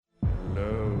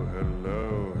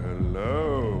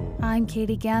I'm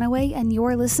Katie Ganaway, and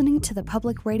you're listening to the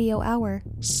Public Radio Hour,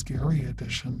 Scary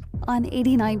Edition, on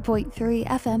 89.3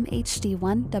 FM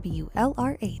HD1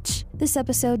 WLRH. This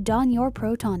episode, don your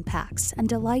proton packs and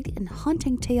delight in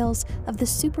haunting tales of the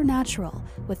supernatural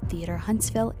with Theater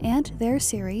Huntsville and their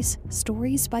series,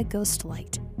 Stories by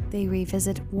Ghostlight. They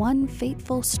revisit one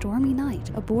fateful stormy night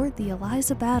aboard the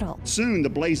Eliza Battle. Soon the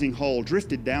blazing hull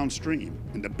drifted downstream,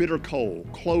 and the bitter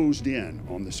cold closed in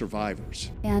on the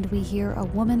survivors. And we hear a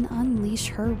woman unleash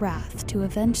her wrath to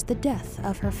avenge the death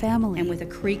of her family. And with a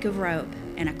creak of rope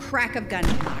and a crack of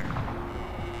gunpowder,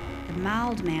 the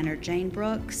mild-mannered Jane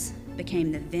Brooks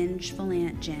became the vengeful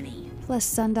Aunt Jenny. Plus,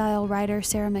 Sundial writer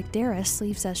Sarah McDarris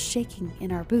leaves us shaking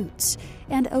in our boots.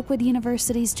 And Oakwood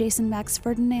University's Jason Max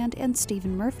Ferdinand and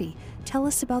Stephen Murphy tell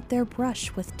us about their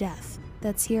brush with death.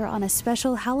 That's here on a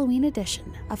special Halloween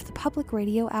edition of the Public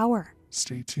Radio Hour.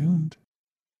 Stay tuned.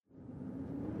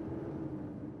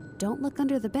 Don't look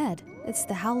under the bed. It's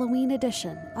the Halloween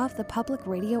edition of the Public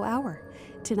Radio Hour.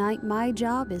 Tonight, my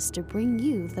job is to bring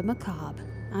you the macabre.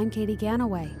 I'm Katie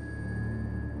Ganaway.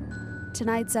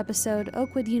 Tonight's episode,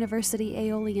 Oakwood University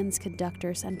Aeolians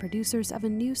conductors and producers of a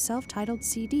new self-titled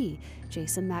CD,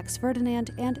 Jason Max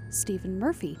Ferdinand and Stephen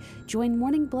Murphy, join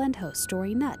Morning Blend host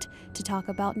Dory Nutt to talk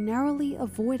about narrowly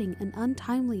avoiding an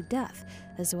untimely death,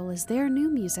 as well as their new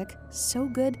music, So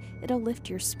Good It'll Lift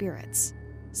Your Spirits.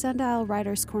 Sundial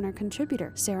Writers Corner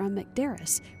contributor Sarah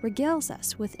McDarris regales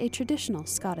us with a traditional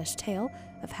Scottish tale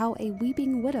of how a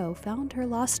weeping widow found her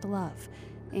lost love.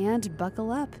 And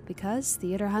buckle up, because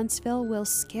Theater Huntsville will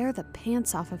scare the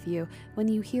pants off of you when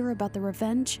you hear about the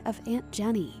revenge of Aunt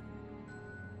Jenny.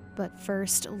 But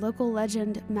first, local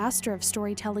legend, master of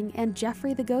storytelling, and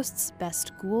Jeffrey the Ghost's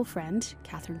best ghoul friend,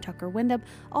 Catherine Tucker Wyndham,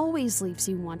 always leaves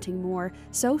you wanting more,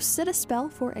 so sit a spell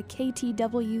for a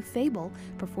KTW fable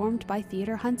performed by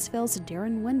Theater Huntsville's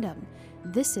Darren Wyndham.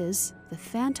 This is The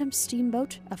Phantom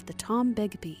Steamboat of the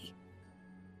Tombigbee.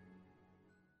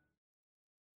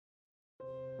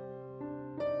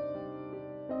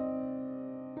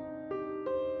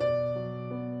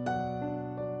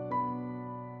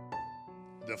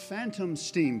 The Phantom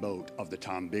Steamboat of the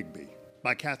Tombigbee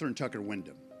by Catherine Tucker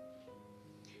Wyndham.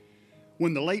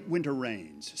 When the late winter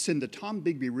rains send the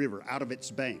Tombigbee River out of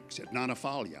its banks at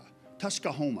Nonafalia,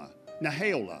 Tuskahoma,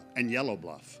 Nahaola, and Yellow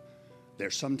Bluff, there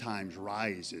sometimes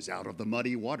rises out of the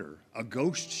muddy water a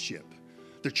ghost ship,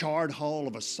 the charred hull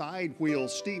of a side-wheel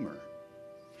steamer.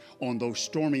 On those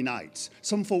stormy nights,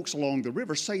 some folks along the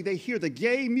river say they hear the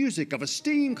gay music of a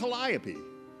steam calliope,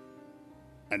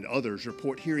 and others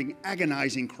report hearing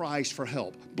agonizing cries for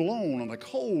help blown on a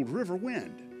cold river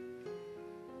wind.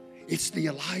 It's the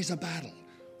Eliza Battle,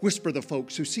 whisper the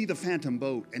folks who see the phantom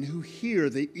boat and who hear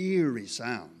the eerie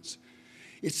sounds.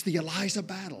 It's the Eliza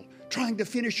Battle, trying to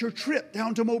finish her trip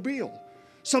down to Mobile.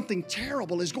 Something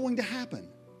terrible is going to happen.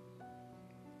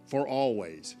 For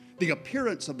always, the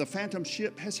appearance of the phantom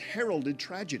ship has heralded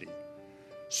tragedy.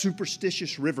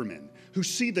 Superstitious rivermen who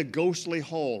see the ghostly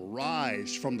hull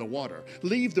rise from the water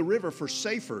leave the river for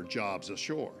safer jobs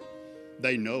ashore.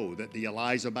 They know that the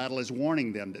Eliza Battle is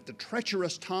warning them that the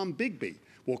treacherous Tombigbee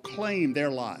will claim their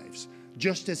lives,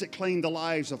 just as it claimed the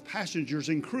lives of passengers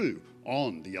and crew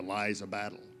on the Eliza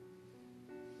Battle.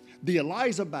 The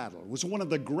Eliza Battle was one of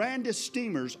the grandest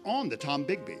steamers on the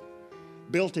Tombigbee.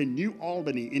 Built in New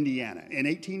Albany, Indiana in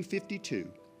 1852,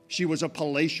 she was a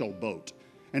palatial boat,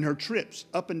 and her trips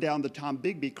up and down the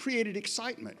Tombigbee created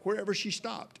excitement wherever she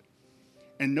stopped.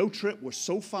 And no trip was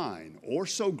so fine or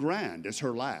so grand as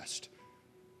her last,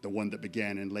 the one that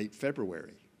began in late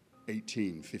February,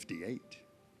 1858.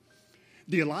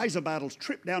 The Eliza Battle's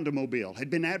trip down to Mobile had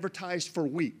been advertised for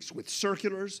weeks with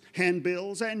circulars,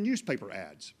 handbills, and newspaper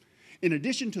ads. In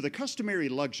addition to the customary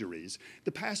luxuries,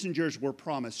 the passengers were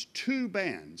promised 2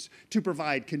 bands to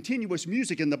provide continuous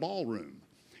music in the ballroom,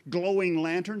 glowing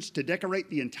lanterns to decorate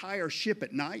the entire ship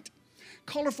at night,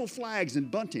 colorful flags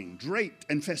and bunting draped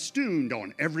and festooned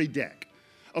on every deck,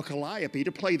 a calliope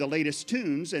to play the latest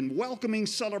tunes, and welcoming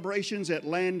celebrations at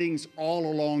landings all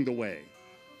along the way.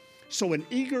 So an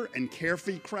eager and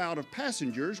carefree crowd of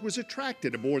passengers was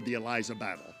attracted aboard the Eliza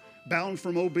Battle, bound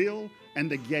for Mobile and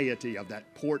the gaiety of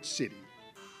that port city.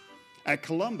 At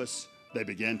Columbus, they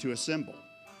began to assemble.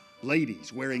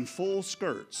 Ladies wearing full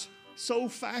skirts, so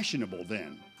fashionable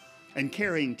then, and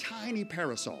carrying tiny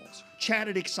parasols,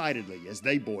 chatted excitedly as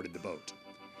they boarded the boat.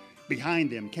 Behind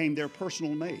them came their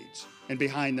personal maids, and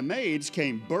behind the maids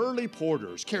came burly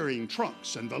porters carrying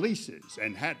trunks and valises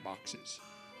and hat boxes.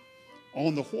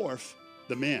 On the wharf,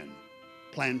 the men,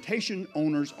 plantation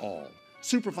owners all,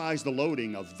 supervised the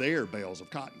loading of their bales of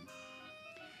cotton.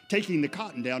 Taking the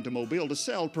cotton down to Mobile to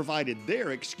sell provided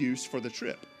their excuse for the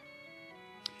trip.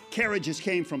 Carriages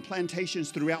came from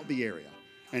plantations throughout the area,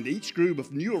 and each group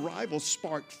of new arrivals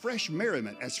sparked fresh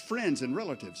merriment as friends and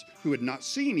relatives who had not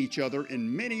seen each other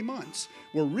in many months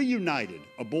were reunited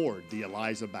aboard the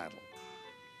Eliza Battle.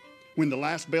 When the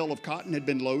last bale of cotton had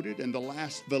been loaded and the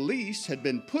last valise had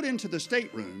been put into the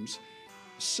staterooms,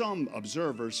 some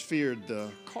observers feared the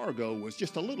cargo was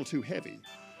just a little too heavy.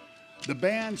 The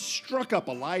band struck up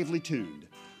a lively tune.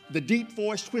 The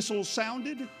deep-voiced whistles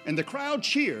sounded, and the crowd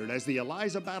cheered as the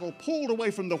Eliza Battle pulled away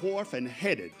from the wharf and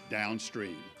headed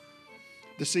downstream.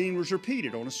 The scene was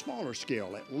repeated on a smaller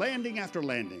scale at landing after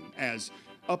landing as,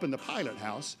 up in the pilot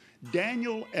house,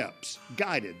 Daniel Epps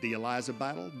guided the Eliza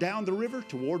Battle down the river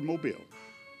toward Mobile.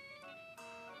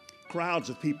 Crowds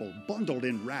of people bundled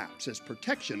in wraps as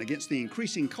protection against the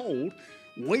increasing cold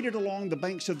waited along the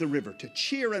banks of the river to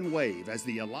cheer and wave as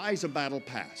the Eliza Battle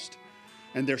passed,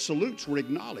 and their salutes were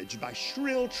acknowledged by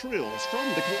shrill trills from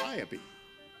the calliope.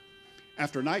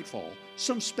 After nightfall,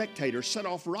 some spectators set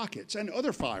off rockets and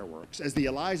other fireworks as the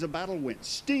Eliza Battle went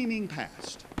steaming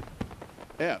past.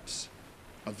 Epps,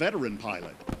 a veteran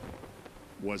pilot,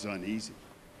 was uneasy.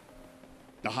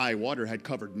 The high water had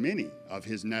covered many of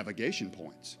his navigation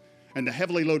points, and the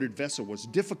heavily loaded vessel was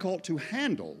difficult to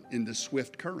handle in the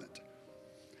swift current.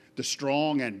 The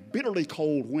strong and bitterly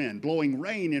cold wind blowing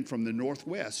rain in from the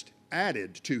northwest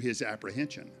added to his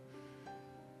apprehension.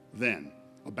 Then,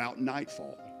 about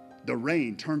nightfall, the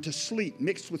rain turned to sleet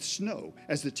mixed with snow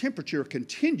as the temperature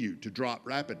continued to drop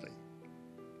rapidly.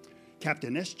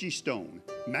 Captain S.G. Stone,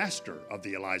 master of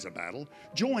the Eliza Battle,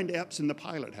 joined Epps in the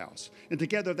pilot house, and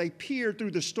together they peered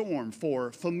through the storm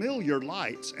for familiar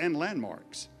lights and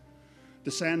landmarks.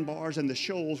 The sandbars and the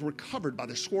shoals were covered by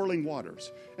the swirling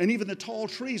waters, and even the tall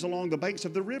trees along the banks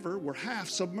of the river were half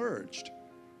submerged.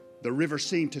 The river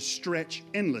seemed to stretch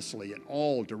endlessly in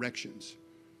all directions.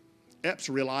 Epps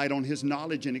relied on his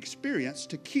knowledge and experience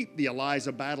to keep the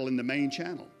Eliza Battle in the main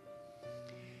channel.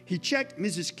 He checked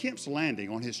Mrs. Kemp's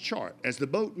Landing on his chart as the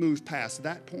boat moved past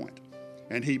that point,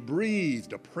 and he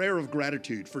breathed a prayer of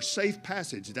gratitude for safe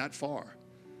passage that far.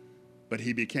 But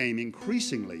he became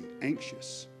increasingly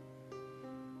anxious.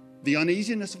 The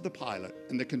uneasiness of the pilot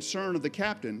and the concern of the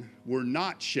captain were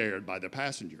not shared by the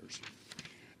passengers.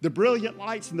 The brilliant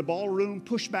lights in the ballroom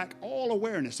pushed back all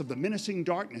awareness of the menacing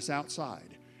darkness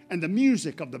outside, and the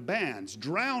music of the bands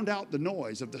drowned out the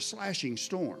noise of the slashing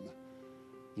storm.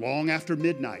 Long after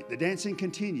midnight, the dancing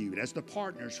continued as the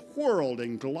partners whirled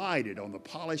and glided on the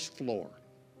polished floor.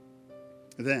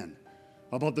 Then,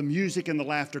 above the music and the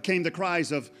laughter, came the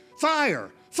cries of,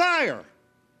 "Fire! Fire!"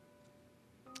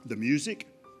 The music,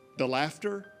 the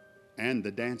laughter, and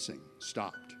the dancing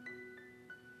stopped.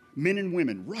 Men and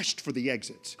women rushed for the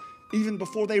exits. Even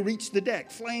before they reached the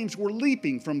deck, flames were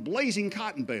leaping from blazing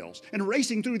cotton bales and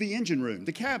racing through the engine room,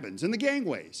 the cabins, and the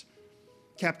gangways.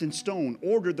 Captain Stone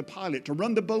ordered the pilot to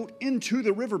run the boat into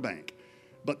the riverbank,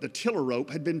 but the tiller rope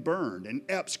had been burned, and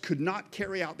Epps could not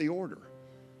carry out the order.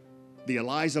 The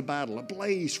Eliza Battle,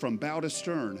 ablaze from bow to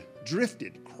stern,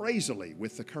 drifted crazily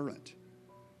with the current.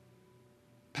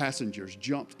 Passengers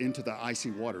jumped into the icy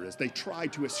water as they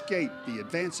tried to escape the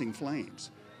advancing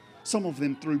flames. Some of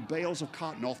them threw bales of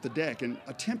cotton off the deck and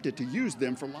attempted to use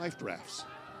them for life rafts.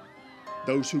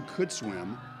 Those who could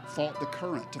swim fought the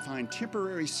current to find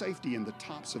temporary safety in the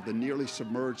tops of the nearly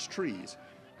submerged trees,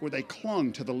 where they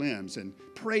clung to the limbs and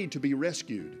prayed to be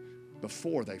rescued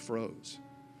before they froze.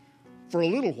 For a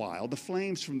little while, the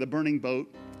flames from the burning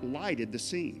boat lighted the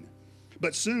scene,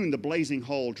 but soon the blazing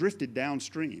hull drifted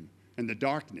downstream, and the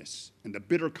darkness and the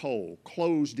bitter cold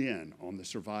closed in on the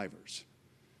survivors.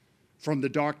 From the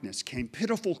darkness came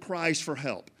pitiful cries for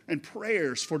help and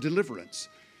prayers for deliverance.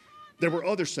 There were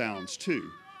other sounds, too,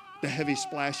 the heavy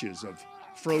splashes of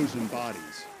frozen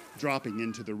bodies dropping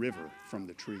into the river from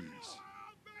the trees.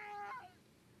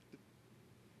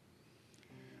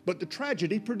 But the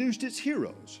tragedy produced its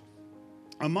heroes.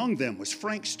 Among them was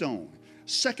Frank Stone,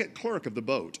 second clerk of the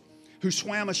boat, who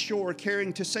swam ashore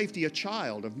carrying to safety a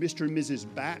child of Mr. and Mrs.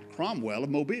 Bat Cromwell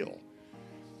of Mobile.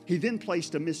 He then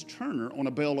placed a Miss Turner on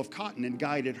a bale of cotton and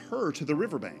guided her to the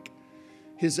riverbank.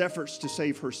 His efforts to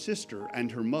save her sister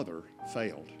and her mother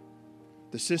failed.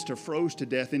 The sister froze to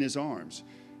death in his arms,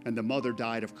 and the mother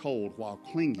died of cold while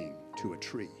clinging to a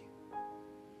tree.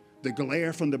 The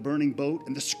glare from the burning boat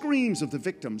and the screams of the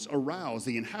victims aroused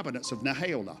the inhabitants of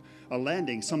Nehaola, a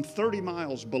landing some 30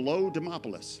 miles below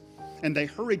Demopolis, and they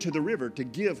hurried to the river to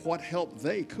give what help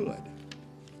they could.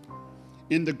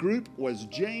 In the group was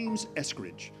James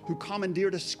Eskridge, who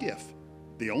commandeered a skiff,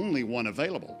 the only one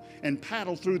available, and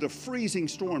paddled through the freezing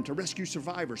storm to rescue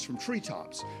survivors from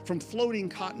treetops, from floating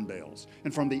cotton bales,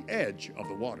 and from the edge of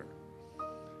the water.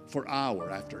 For hour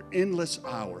after endless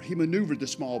hour, he maneuvered the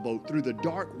small boat through the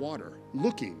dark water,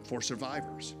 looking for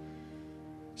survivors.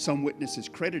 Some witnesses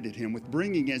credited him with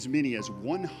bringing as many as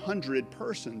 100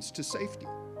 persons to safety.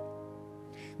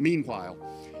 Meanwhile,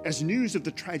 as news of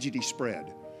the tragedy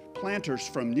spread, planters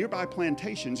from nearby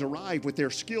plantations arrived with their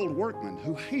skilled workmen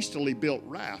who hastily built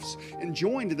rafts and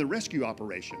joined in the rescue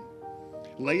operation.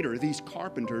 Later, these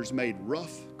carpenters made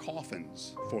rough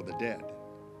coffins for the dead.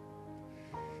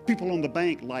 People on the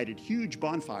bank lighted huge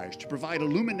bonfires to provide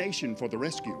illumination for the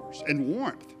rescuers and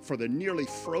warmth for the nearly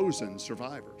frozen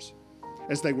survivors.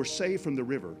 As they were saved from the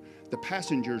river, the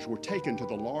passengers were taken to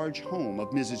the large home of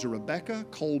Mrs. Rebecca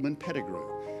Coleman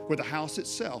Pettigrew, where the house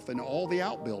itself and all the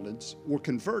outbuildings were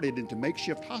converted into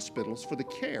makeshift hospitals for the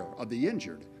care of the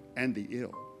injured and the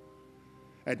ill.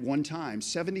 At one time,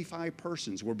 75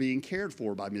 persons were being cared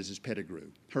for by Mrs. Pettigrew,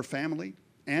 her family,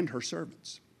 and her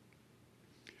servants.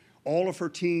 All of her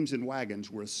teams and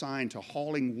wagons were assigned to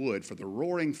hauling wood for the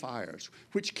roaring fires,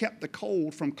 which kept the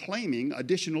cold from claiming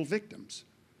additional victims.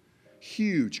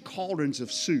 Huge cauldrons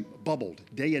of soup bubbled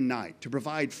day and night to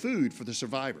provide food for the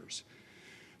survivors.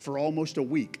 For almost a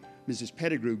week, Mrs.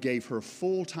 Pettigrew gave her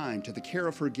full time to the care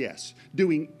of her guests,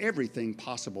 doing everything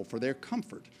possible for their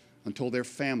comfort until their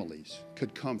families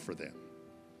could come for them.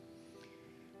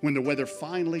 When the weather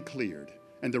finally cleared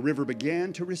and the river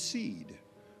began to recede,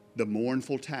 the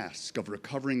mournful task of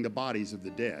recovering the bodies of the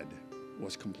dead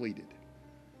was completed.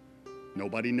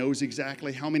 Nobody knows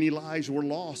exactly how many lives were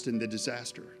lost in the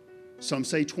disaster. Some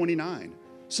say 29,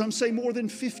 some say more than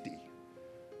 50,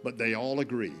 but they all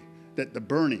agree that the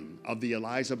burning of the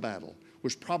Eliza Battle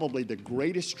was probably the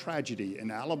greatest tragedy in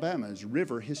Alabama's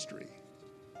river history.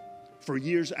 For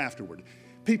years afterward,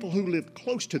 people who lived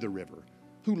close to the river,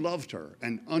 who loved her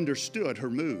and understood her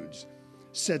moods,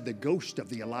 said the ghost of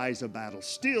the Eliza Battle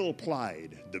still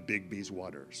plied the Bigby's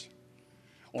waters.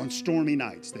 On stormy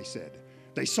nights, they said,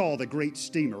 they saw the great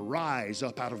steamer rise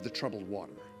up out of the troubled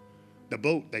water. The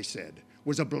boat, they said,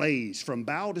 was ablaze from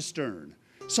bow to stern,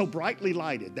 so brightly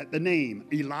lighted that the name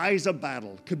Eliza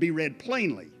Battle could be read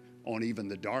plainly on even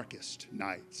the darkest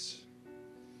nights.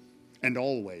 And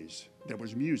always there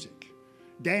was music,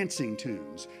 dancing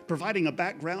tunes, providing a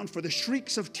background for the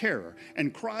shrieks of terror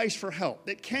and cries for help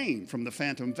that came from the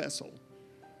phantom vessel.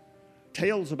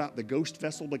 Tales about the ghost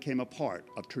vessel became a part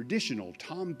of traditional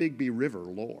Tombigbee River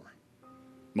lore.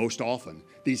 Most often,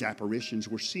 these apparitions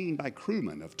were seen by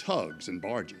crewmen of tugs and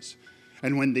barges,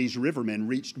 and when these rivermen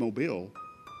reached Mobile,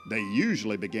 they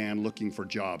usually began looking for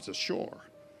jobs ashore,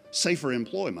 safer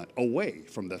employment away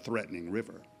from the threatening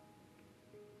river.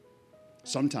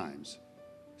 Sometimes,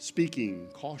 speaking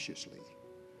cautiously,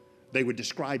 they would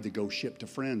describe the ghost ship to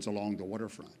friends along the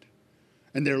waterfront,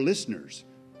 and their listeners,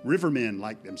 rivermen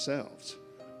like themselves,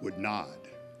 would nod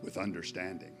with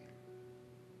understanding.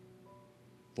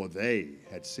 For they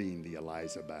had seen the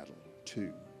Eliza Battle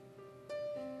too.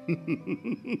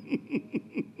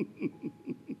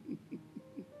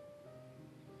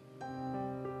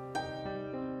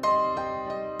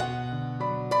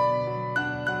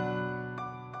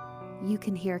 You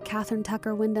can hear Catherine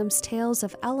Tucker Wyndham's Tales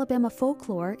of Alabama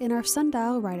Folklore in our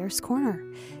Sundial Writers Corner.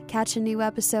 Catch a new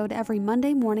episode every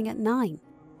Monday morning at 9.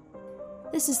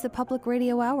 This is the Public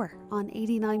Radio Hour on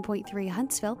 89.3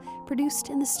 Huntsville, produced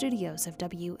in the studios of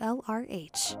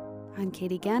WLRH. I'm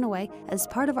Katie Ganaway. As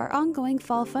part of our ongoing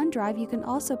Fall Fund Drive, you can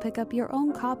also pick up your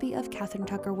own copy of Catherine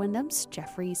Tucker Wyndham's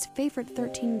Jeffrey's Favorite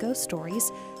 13 Ghost Stories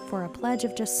for a pledge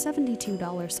of just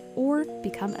 $72, or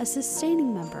become a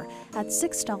sustaining member at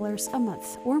 $6 a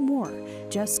month or more.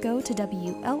 Just go to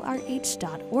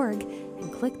WLRH.org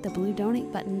and click the blue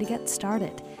donate button to get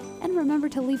started. And remember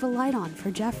to leave a light on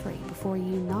for Jeffrey before you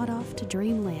nod off to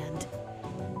dreamland.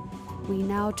 We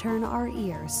now turn our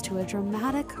ears to a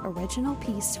dramatic original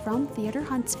piece from Theater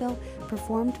Huntsville,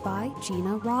 performed by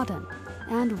Gina Rodden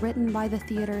and written by the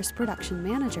theater's production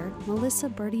manager, Melissa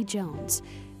Birdie Jones.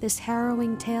 This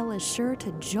harrowing tale is sure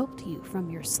to jolt you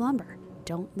from your slumber.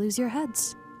 Don't lose your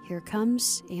heads. Here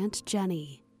comes Aunt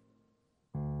Jenny.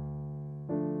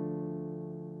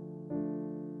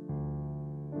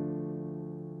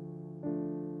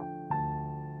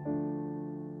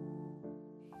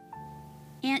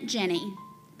 Aunt Jenny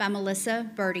by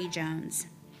Melissa Birdie Jones.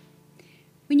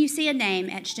 When you see a name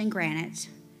etched in granite,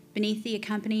 beneath the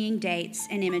accompanying dates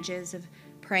and images of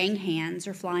praying hands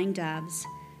or flying doves,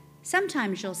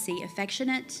 sometimes you'll see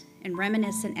affectionate and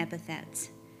reminiscent epithets.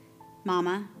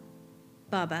 Mama,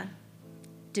 Bubba,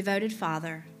 devoted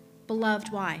father,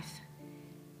 beloved wife.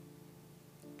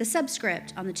 The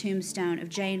subscript on the tombstone of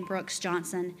Jane Brooks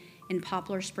Johnson in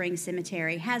Poplar Springs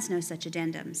Cemetery has no such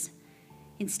addendums.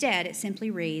 Instead, it simply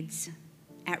reads,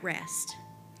 "At rest."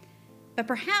 But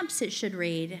perhaps it should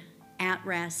read, At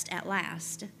Rest at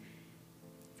Last.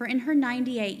 For in her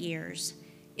 98 years,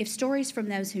 if stories from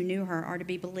those who knew her are to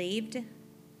be believed,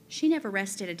 she never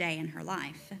rested a day in her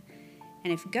life.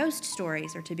 And if ghost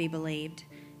stories are to be believed,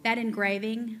 that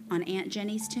engraving on Aunt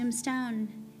Jenny's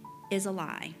tombstone is a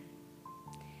lie.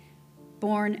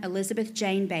 Born Elizabeth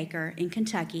Jane Baker in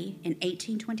Kentucky in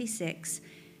 1826,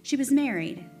 she was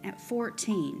married at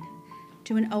 14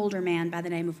 to an older man by the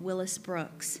name of Willis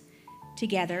Brooks.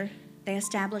 Together, they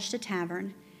established a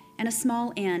tavern and a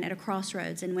small inn at a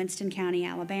crossroads in Winston County,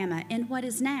 Alabama, in what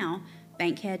is now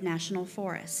Bankhead National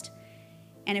Forest.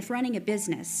 And if running a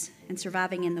business and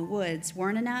surviving in the woods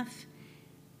weren't enough,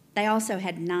 they also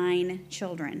had 9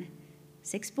 children,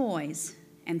 6 boys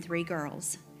and 3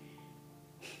 girls.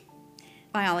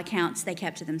 By all accounts, they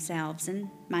kept to themselves and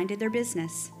minded their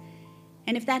business.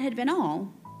 And if that had been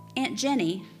all, Aunt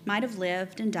Jenny might have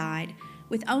lived and died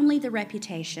with only the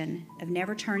reputation of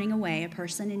never turning away a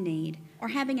person in need or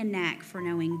having a knack for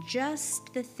knowing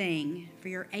just the thing for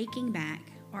your aching back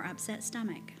or upset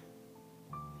stomach.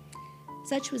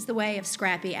 Such was the way of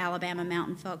scrappy Alabama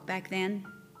mountain folk back then.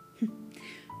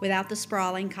 Without the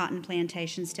sprawling cotton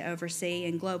plantations to oversee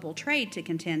and global trade to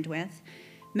contend with,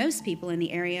 most people in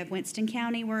the area of Winston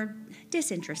County were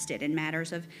disinterested in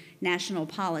matters of national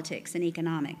politics and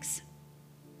economics.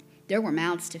 There were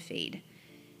mouths to feed.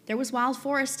 There was wild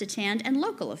forest to tend and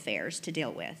local affairs to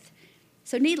deal with.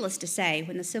 So needless to say,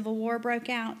 when the Civil War broke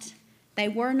out, they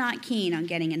were not keen on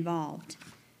getting involved.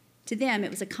 To them, it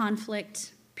was a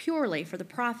conflict purely for the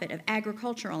profit of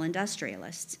agricultural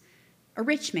industrialists, a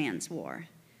rich man's war,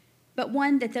 but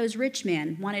one that those rich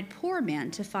men wanted poor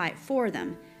men to fight for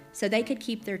them so they could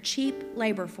keep their cheap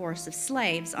labor force of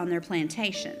slaves on their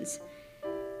plantations.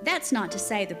 That's not to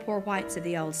say the poor whites of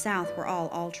the Old South were all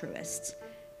altruists.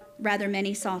 Rather,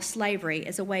 many saw slavery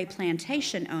as a way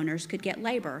plantation owners could get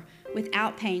labor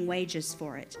without paying wages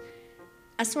for it,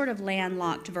 a sort of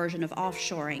landlocked version of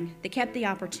offshoring that kept the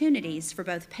opportunities for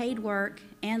both paid work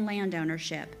and land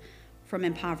ownership from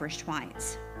impoverished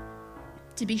whites.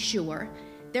 To be sure,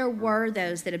 there were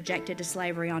those that objected to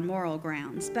slavery on moral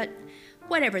grounds, but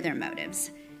whatever their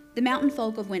motives, the mountain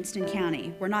folk of Winston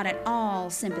County were not at all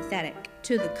sympathetic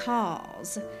to the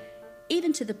cause,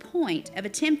 even to the point of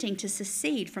attempting to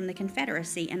secede from the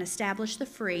Confederacy and establish the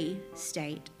free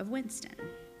state of Winston.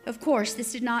 Of course,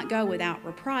 this did not go without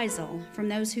reprisal from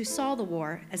those who saw the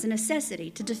war as a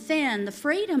necessity to defend the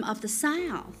freedom of the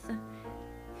South.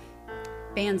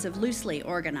 Bands of loosely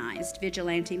organized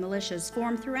vigilante militias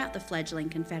formed throughout the fledgling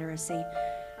Confederacy,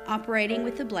 operating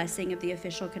with the blessing of the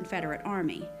official Confederate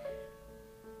Army.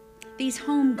 These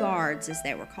home guards, as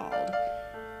they were called,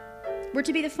 were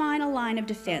to be the final line of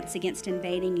defense against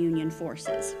invading Union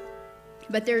forces.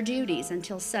 But their duties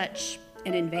until such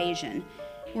an invasion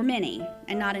were many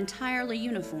and not entirely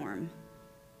uniform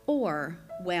or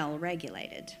well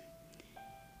regulated.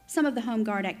 Some of the Home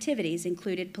Guard activities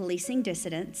included policing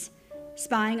dissidents,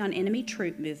 spying on enemy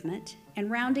troop movement,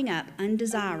 and rounding up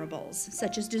undesirables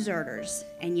such as deserters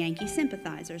and Yankee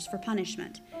sympathizers for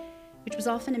punishment, which was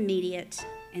often immediate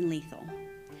and lethal.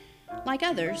 Like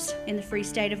others in the free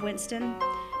state of Winston,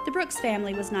 the Brooks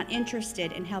family was not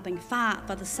interested in helping fight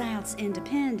for the South's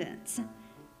independence,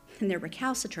 and their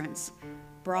recalcitrance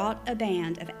brought a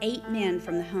band of 8 men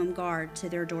from the Home Guard to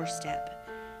their doorstep.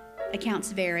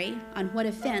 Accounts vary on what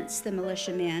offense the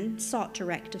militiamen sought to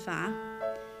rectify.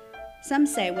 Some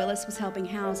say Willis was helping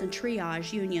house and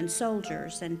triage Union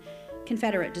soldiers and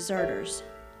Confederate deserters,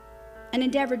 an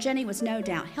endeavor Jenny was no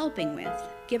doubt helping with,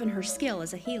 given her skill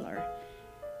as a healer.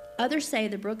 Others say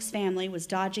the Brooks family was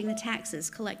dodging the taxes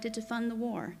collected to fund the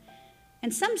war,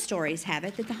 and some stories have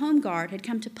it that the Home Guard had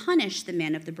come to punish the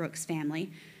men of the Brooks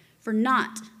family for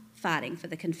not fighting for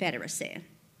the Confederacy,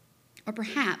 or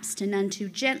perhaps to none too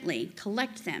gently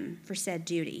collect them for said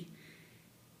duty.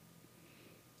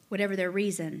 Whatever their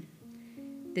reason,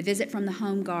 the visit from the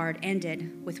Home Guard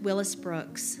ended with Willis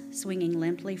Brooks swinging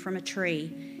limply from a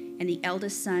tree and the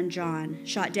eldest son, John,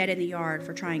 shot dead in the yard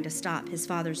for trying to stop his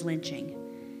father's lynching.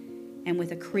 And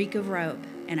with a creak of rope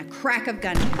and a crack of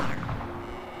gunpowder,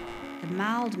 the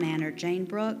mild-mannered Jane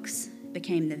Brooks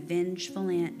became the vengeful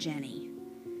Aunt Jenny,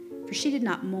 for she did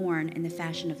not mourn in the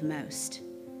fashion of most.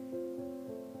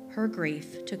 Her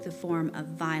grief took the form of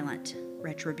violent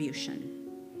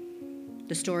retribution.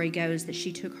 The story goes that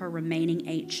she took her remaining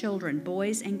 8 children,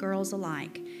 boys and girls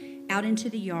alike, out into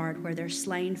the yard where their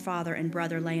slain father and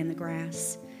brother lay in the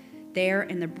grass. There,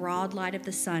 in the broad light of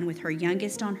the sun, with her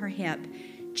youngest on her hip,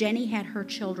 Jenny had her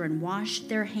children wash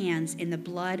their hands in the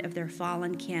blood of their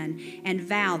fallen kin and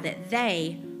vow that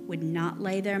they would not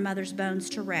lay their mother's bones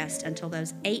to rest until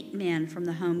those 8 men from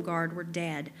the home guard were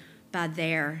dead by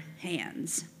their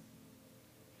hands.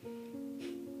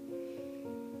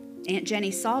 Aunt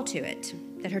Jenny saw to it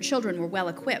that her children were well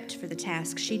equipped for the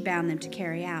task she'd bound them to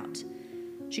carry out.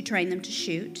 She trained them to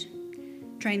shoot,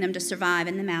 trained them to survive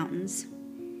in the mountains,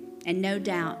 and no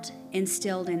doubt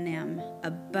instilled in them a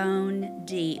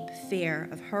bone-deep fear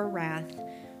of her wrath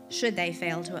should they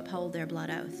fail to uphold their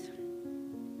blood oath.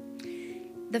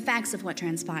 The facts of what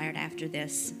transpired after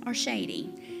this are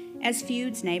shady, as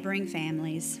feuds neighboring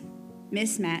families,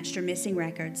 mismatched or missing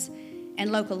records,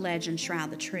 and local legends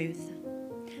shroud the truth.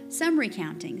 Some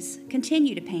recountings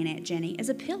continue to paint Aunt Jenny as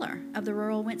a pillar of the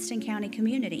rural Winston County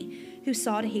community who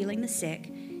saw to healing the sick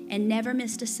and never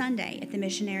missed a Sunday at the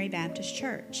Missionary Baptist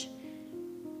Church.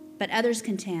 But others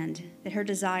contend that her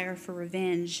desire for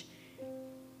revenge,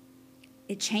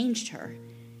 it changed her.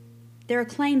 There are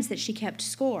claims that she kept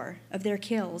score of their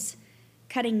kills,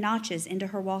 cutting notches into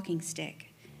her walking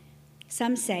stick.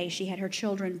 Some say she had her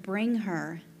children bring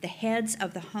her the heads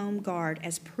of the home guard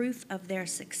as proof of their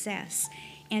success.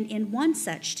 And in one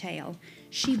such tale,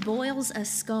 she boils a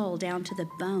skull down to the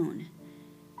bone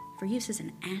for use as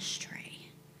an ashtray.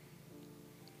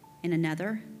 In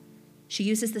another, she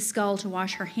uses the skull to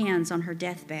wash her hands on her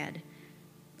deathbed,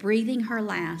 breathing her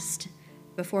last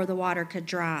before the water could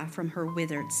dry from her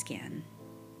withered skin.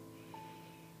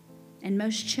 And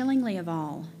most chillingly of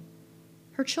all,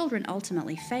 her children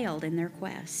ultimately failed in their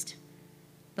quest.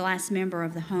 The last member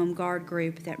of the home guard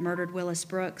group that murdered Willis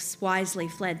Brooks wisely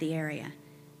fled the area,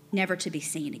 never to be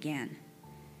seen again.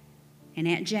 And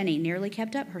Aunt Jenny nearly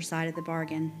kept up her side of the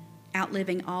bargain,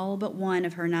 outliving all but one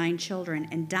of her 9 children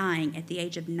and dying at the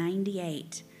age of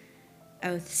 98,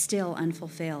 oath still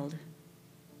unfulfilled.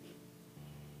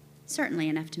 Certainly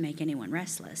enough to make anyone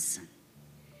restless.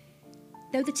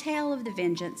 Though the tale of the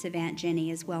vengeance of Aunt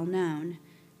Jenny is well known,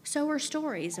 so are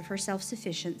stories of her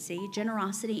self-sufficiency,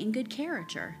 generosity, and good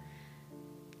character,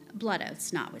 blood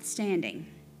oaths notwithstanding.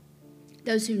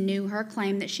 Those who knew her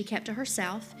claim that she kept to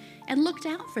herself and looked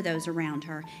out for those around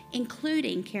her,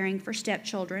 including caring for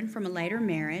stepchildren from a later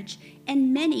marriage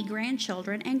and many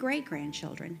grandchildren and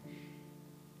great-grandchildren.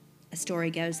 A story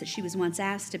goes that she was once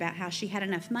asked about how she had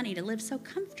enough money to live so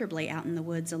comfortably out in the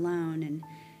woods alone, and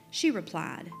she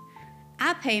replied,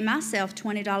 "I pay myself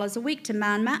 $20 a week to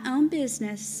mind my own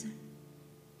business."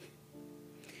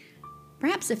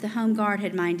 Perhaps if the home guard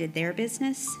had minded their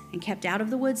business and kept out of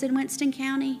the woods in Winston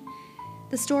County,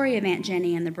 the story of Aunt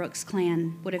Jenny and the Brooks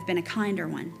clan would have been a kinder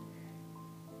one.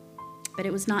 But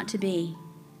it was not to be.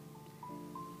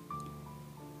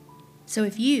 So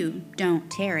if you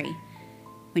don't tarry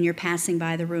when you're passing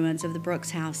by the ruins of the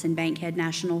Brooks house in Bankhead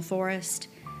National Forest,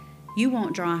 you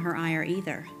won't draw her ire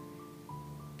either.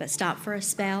 But stop for a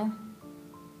spell,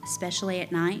 especially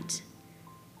at night.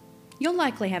 You'll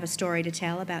likely have a story to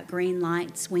tell about green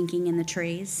lights winking in the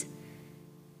trees.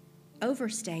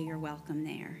 Overstay your welcome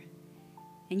there,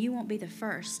 and you won't be the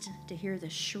first to hear the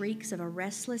shrieks of a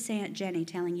restless Aunt Jenny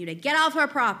telling you to get off her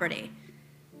property,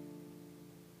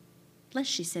 lest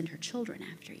she send her children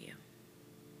after you.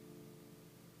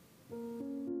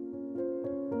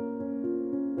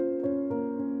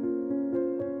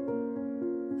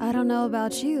 I don't know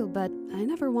about you, but I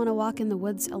never want to walk in the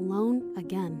woods alone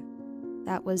again.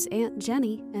 That was Aunt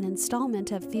Jenny, an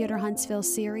installment of Theater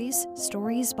Huntsville's series,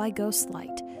 Stories by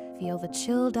Ghostlight. Feel the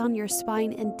chill down your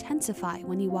spine intensify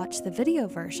when you watch the video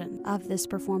version of this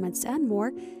performance and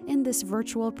more in this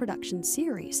virtual production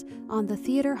series on the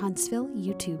Theater Huntsville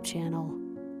YouTube channel.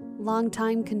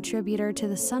 Longtime contributor to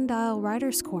the Sundial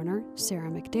Writers' Corner, Sarah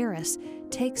McDarris,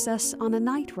 takes us on a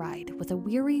night ride with a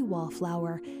weary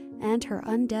wallflower and her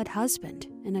undead husband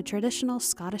in a traditional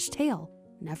Scottish tale,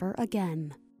 Never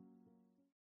Again.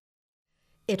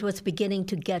 It was beginning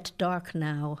to get dark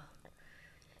now.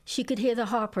 She could hear the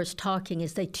harpers talking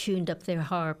as they tuned up their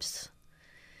harps.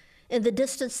 In the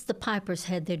distance, the pipers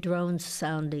had their drones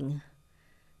sounding.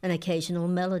 An occasional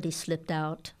melody slipped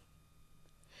out.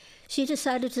 She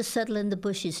decided to settle in the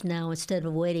bushes now instead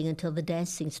of waiting until the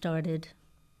dancing started.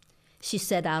 She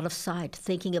sat out of sight,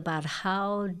 thinking about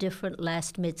how different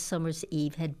last Midsummer's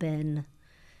Eve had been.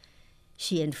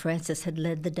 She and Frances had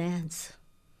led the dance.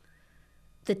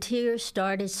 The tears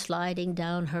started sliding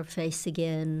down her face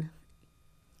again.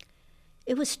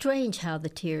 It was strange how the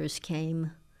tears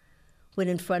came. When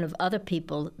in front of other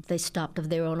people, they stopped of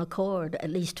their own accord, at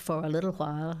least for a little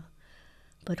while.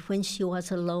 But when she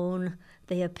was alone,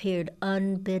 they appeared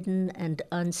unbidden and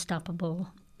unstoppable.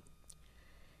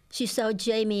 She saw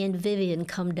Jamie and Vivian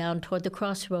come down toward the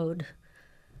crossroad.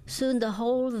 Soon the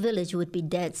whole village would be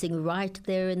dancing right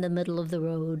there in the middle of the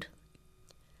road.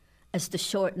 As the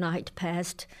short night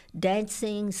passed,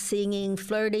 dancing, singing,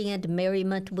 flirting, and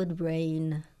merriment would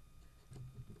reign.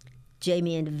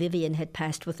 Jamie and Vivian had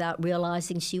passed without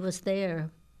realizing she was there.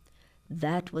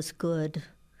 That was good.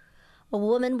 A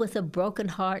woman with a broken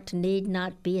heart need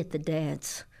not be at the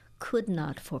dance, could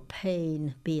not for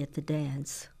pain be at the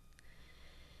dance.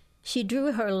 She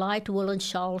drew her light woolen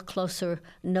shawl closer,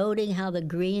 noting how the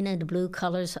green and blue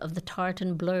colors of the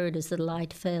tartan blurred as the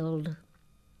light failed.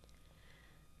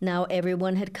 Now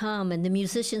everyone had come, and the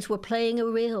musicians were playing a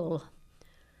reel.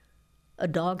 A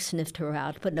dog sniffed her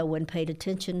out, but no one paid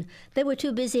attention. They were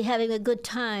too busy having a good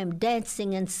time,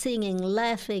 dancing and singing,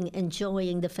 laughing,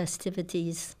 enjoying the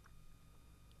festivities.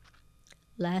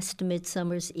 Last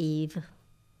Midsummer's Eve.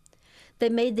 They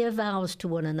made their vows to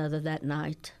one another that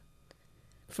night.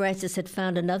 Francis had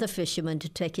found another fisherman to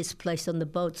take his place on the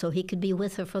boat so he could be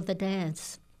with her for the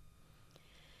dance.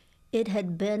 It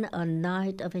had been a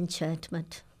night of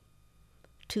enchantment.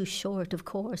 Too short, of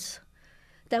course.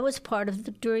 That was part of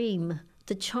the dream,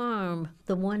 the charm,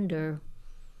 the wonder.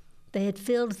 They had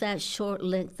filled that short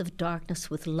length of darkness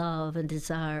with love and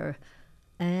desire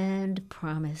and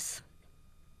promise.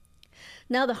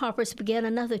 Now the Harpers began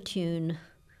another tune.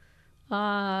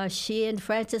 Ah, she and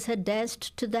Francis had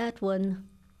danced to that one.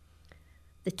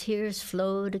 The tears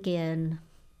flowed again.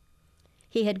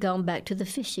 He had gone back to the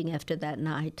fishing after that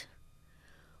night.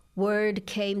 Word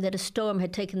came that a storm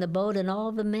had taken the boat and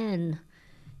all the men.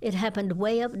 It happened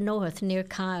way up north near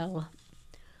Kyle.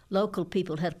 Local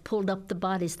people had pulled up the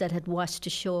bodies that had washed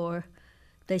ashore.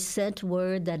 They sent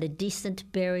word that a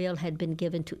decent burial had been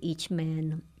given to each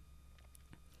man.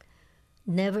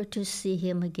 Never to see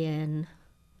him again.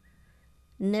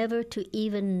 Never to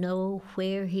even know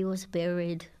where he was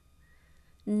buried.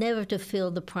 Never to feel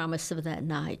the promise of that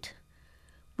night.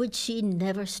 Would she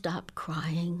never stop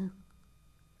crying?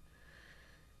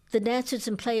 The dancers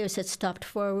and players had stopped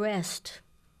for a rest.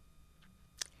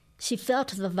 She felt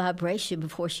the vibration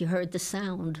before she heard the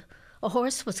sound. A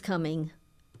horse was coming.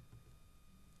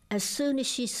 As soon as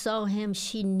she saw him,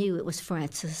 she knew it was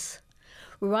Francis.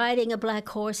 Riding a black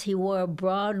horse, he wore a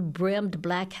broad-brimmed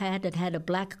black hat and had a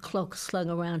black cloak slung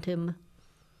around him.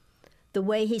 The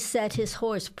way he sat his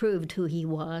horse proved who he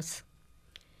was.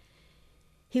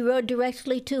 He rode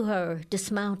directly to her,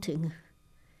 dismounting.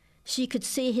 She could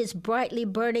see his brightly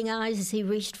burning eyes as he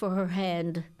reached for her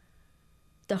hand.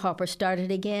 The Harper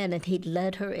started again, and he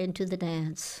led her into the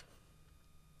dance.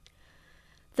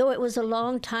 Though it was a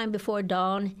long time before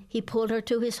dawn, he pulled her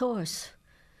to his horse.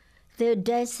 Their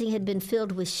dancing had been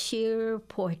filled with sheer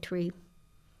poetry.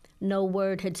 No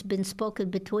word had been spoken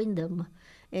between them.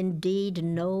 Indeed,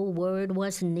 no word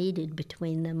was needed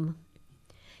between them.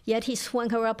 Yet he swung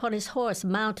her up on his horse,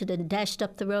 mounted, and dashed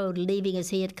up the road, leaving as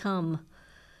he had come.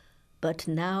 But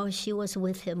now she was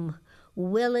with him,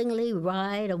 willingly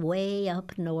ride away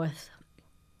up north.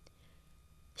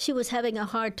 She was having a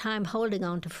hard time holding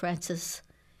on to Francis.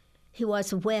 He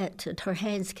was wet, and her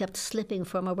hands kept slipping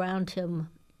from around him.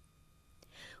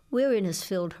 Weariness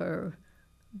filled her,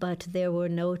 but there were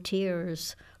no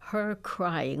tears. Her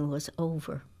crying was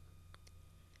over.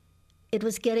 It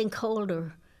was getting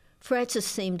colder. Francis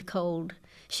seemed cold.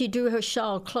 She drew her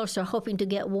shawl closer, hoping to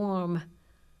get warm.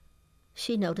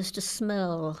 She noticed a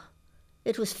smell.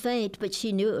 It was faint, but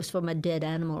she knew it was from a dead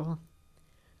animal.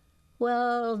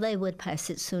 Well, they would pass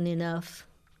it soon enough.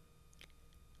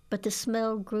 But the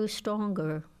smell grew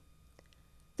stronger.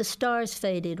 The stars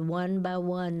faded one by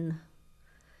one.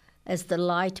 As the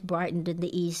light brightened in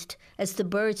the east, as the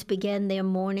birds began their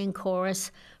morning chorus,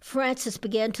 Francis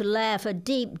began to laugh, a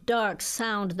deep, dark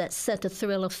sound that sent a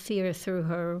thrill of fear through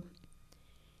her.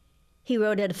 He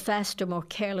rode at a faster, more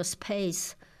careless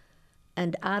pace,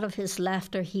 and out of his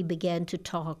laughter he began to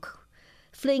talk.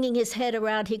 Flinging his head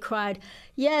around, he cried,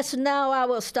 "Yes, now I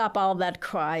will stop all that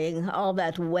crying, all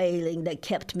that wailing that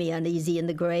kept me uneasy in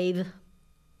the grave."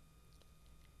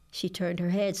 She turned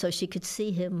her head so she could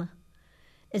see him.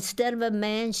 Instead of a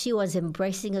man, she was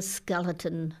embracing a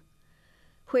skeleton.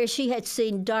 Where she had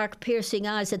seen dark, piercing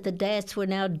eyes at the dance were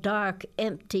now dark,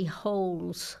 empty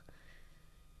holes.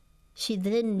 She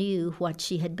then knew what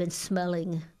she had been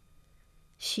smelling.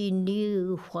 She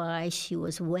knew why she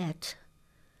was wet.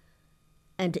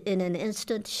 And in an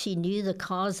instant she knew the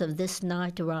cause of this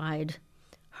night ride,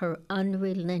 her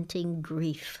unrelenting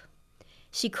grief.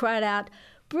 She cried out,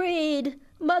 "Breed,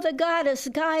 Mother Goddess,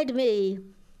 guide me!"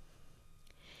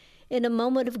 In a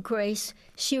moment of grace,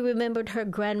 she remembered her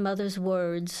grandmother's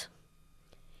words.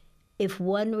 "If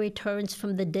one returns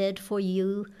from the dead for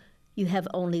you, you have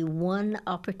only one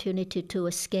opportunity to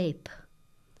escape.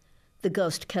 The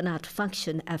ghost cannot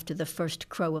function after the first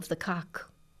crow of the cock."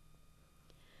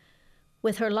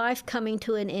 With her life coming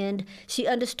to an end, she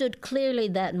understood clearly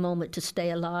that moment to stay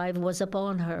alive was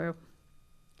upon her.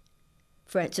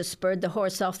 Francis spurred the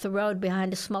horse off the road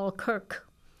behind a small kirk.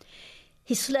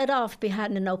 He slid off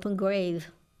behind an open grave.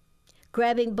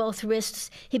 Grabbing both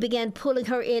wrists, he began pulling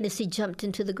her in as he jumped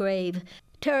into the grave.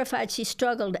 Terrified, she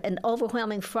struggled, and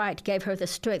overwhelming fright gave her the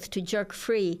strength to jerk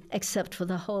free, except for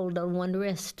the hold on one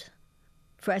wrist.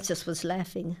 Francis was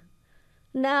laughing.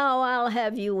 "Now I'll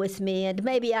have you with me, and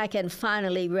maybe I can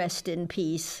finally rest in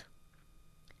peace."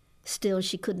 Still,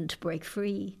 she couldn't break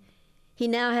free. He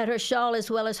now had her shawl as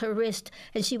well as her wrist,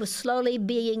 and she was slowly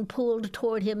being pulled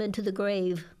toward him into the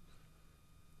grave.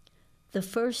 The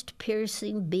first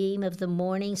piercing beam of the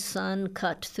morning sun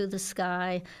cut through the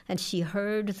sky, and she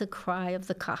heard the cry of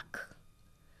the cock.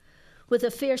 With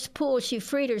a fierce pull, she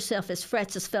freed herself as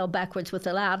Francis fell backwards with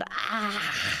a loud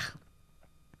 "ah!"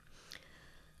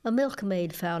 A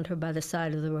milkmaid found her by the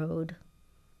side of the road.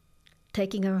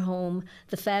 Taking her home,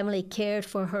 the family cared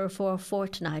for her for a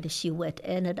fortnight as she went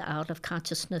in and out of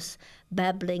consciousness,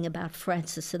 babbling about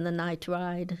Francis and the night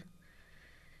ride.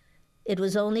 It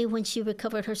was only when she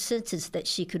recovered her senses that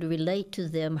she could relate to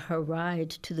them her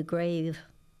ride to the grave.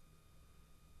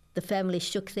 The family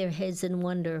shook their heads in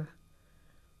wonder.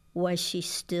 Was she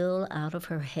still out of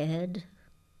her head?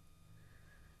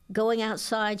 Going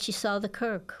outside, she saw the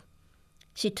kirk.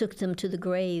 She took them to the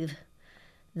grave.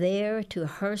 There, to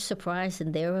her surprise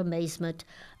and their amazement,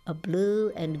 a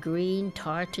blue and green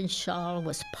tartan shawl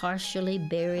was partially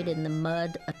buried in the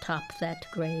mud atop that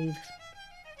grave.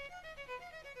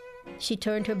 She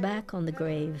turned her back on the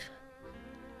grave,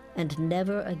 and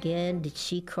never again did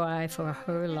she cry for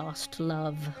her lost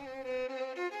love.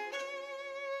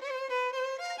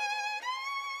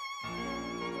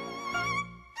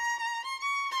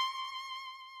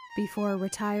 Before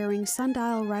retiring,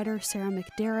 Sundial writer Sarah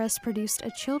McDarris produced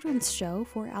a children's show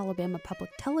for Alabama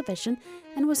Public Television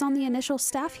and was on the initial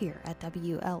staff here at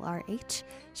WLRH.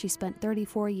 She spent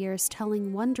 34 years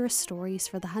telling wondrous stories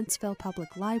for the Huntsville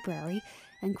Public Library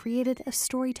and created a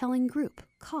storytelling group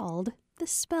called the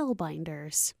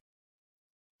Spellbinders.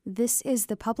 This is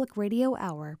the Public Radio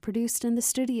Hour, produced in the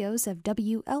studios of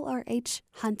WLRH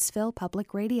Huntsville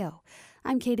Public Radio.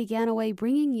 I'm Katie Ganaway,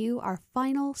 bringing you our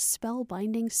final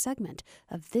spellbinding segment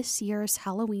of this year's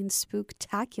Halloween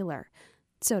Spooktacular,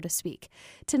 so to speak.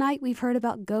 Tonight we've heard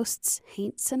about ghosts,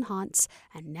 haints, and haunts,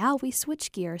 and now we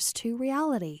switch gears to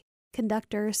reality.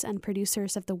 Conductors and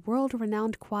producers of the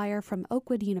world-renowned choir from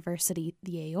Oakwood University,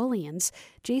 the Aeolians,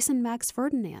 Jason Max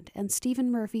Ferdinand and Stephen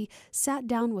Murphy sat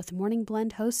down with Morning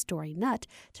Blend host Dory Nutt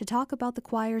to talk about the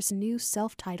choir's new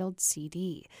self-titled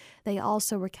CD. They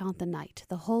also recount the night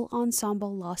the whole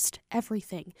ensemble lost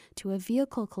everything to a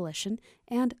vehicle collision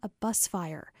and a bus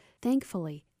fire.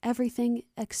 Thankfully, everything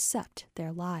except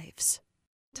their lives.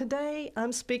 Today,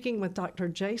 I'm speaking with Dr.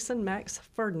 Jason Max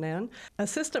Ferdinand,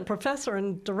 Assistant Professor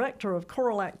and Director of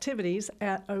Choral Activities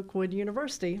at Oakwood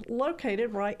University,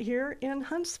 located right here in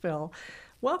Huntsville.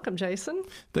 Welcome, Jason.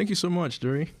 Thank you so much,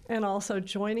 Dory. And also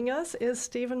joining us is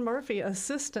Stephen Murphy,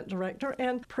 Assistant Director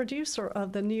and Producer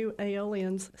of the new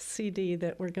Aeolians CD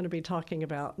that we're going to be talking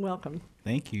about. Welcome.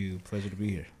 Thank you. Pleasure to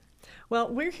be here.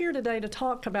 Well, we're here today to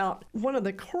talk about one of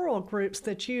the choral groups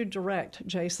that you direct,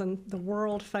 Jason, the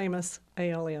world-famous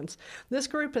Aeolians. This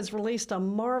group has released a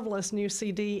marvelous new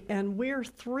CD, and we're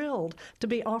thrilled to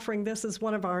be offering this as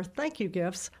one of our thank you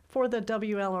gifts for the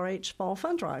WLRH Fall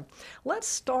Fund Drive. Let's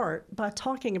start by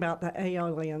talking about the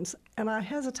Aeolians, and I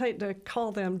hesitate to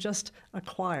call them just a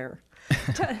choir.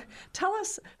 Tell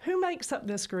us who makes up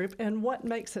this group and what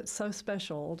makes it so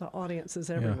special to audiences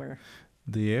everywhere. Yeah.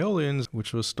 The Aeolians,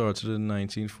 which was started in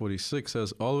 1946,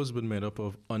 has always been made up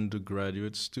of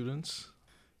undergraduate students.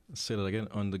 I'll say that again,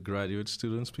 undergraduate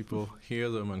students. People hear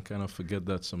them and kind of forget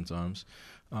that sometimes.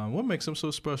 What makes them so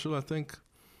special, I think,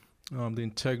 the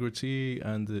integrity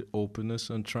and the openness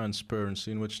and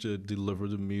transparency in which they deliver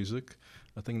the music.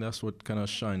 I think that's what kind of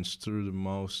shines through the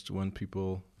most when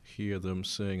people hear them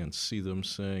sing and see them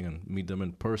sing and meet them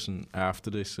in person after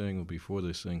they sing or before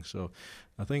they sing. So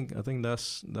I think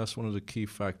that's one of the key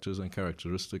factors and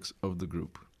characteristics of the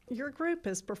group. Your group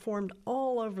has performed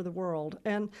all over the world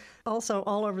and also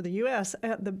all over the U.S.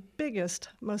 at the biggest,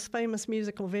 most famous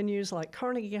musical venues like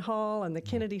Carnegie Hall and the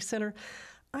Kennedy Center.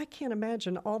 I can't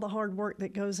imagine all the hard work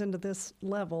that goes into this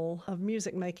level of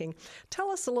music making.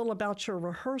 Tell us a little about your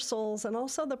rehearsals and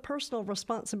also the personal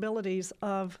responsibilities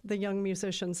of the young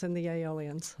musicians in the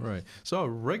Aeolians. Right. So our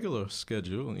regular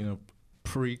schedule,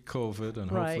 pre-COVID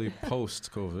and hopefully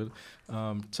post-COVID,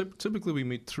 typically we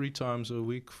meet 3 times a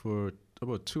week for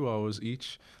about 2 hours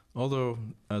each. Although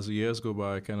as the years go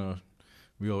by,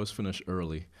 we always finish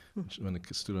early, when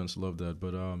the students love that.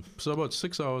 But so about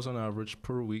 6 hours on average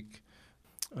per week.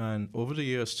 And over the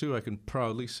years, too, I can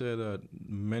proudly say that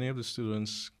many of the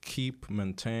students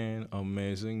maintain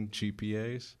amazing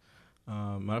GPAs.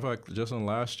 Matter of fact, just in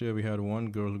last year, we had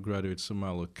one girl who graduated,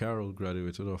 Samala Carroll,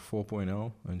 graduated with a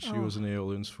 4.0, and she was in the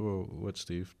Orleans for, what,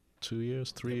 Steve, 2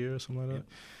 years, 3 years, something like that?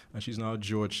 And she's now at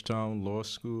Georgetown Law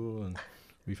School, and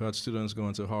we've had students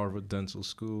going to Harvard Dental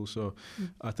School. So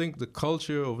I think the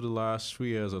culture over the last 3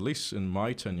 years, at least in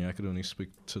my tenure, I could only speak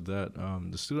to that.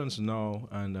 The students know,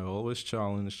 and they're always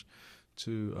challenged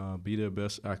to be their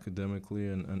best academically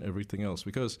and everything else.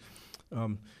 Because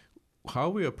how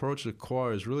we approach the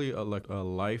choir is really like a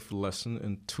life lesson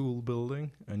in tool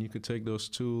building, and you could take those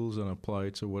tools and apply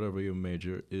it to whatever your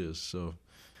major is. So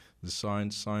the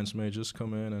science majors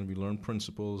come in, and we learn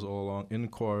principles all along in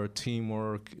choir,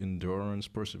 teamwork, endurance,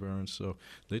 perseverance. So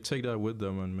they take that with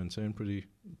them and maintain pretty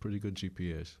good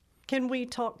GPAs. Can we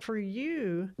talk for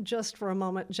you just for a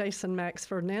moment, Jason Max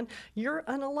Ferdinand? You're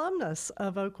an alumnus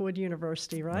of Oakwood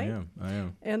University, right? I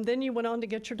am. And then you went on to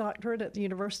get your doctorate at the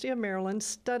University of Maryland,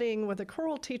 studying with a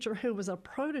choral teacher who was a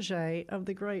protege of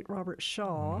the great Robert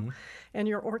Shaw. And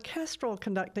your orchestral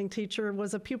conducting teacher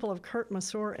was a pupil of Kurt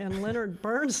Masur and Leonard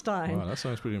Bernstein. Wow, that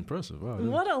sounds pretty impressive. Wow.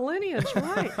 What a lineage,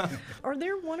 right? Are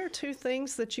there one or two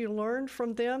things that you learned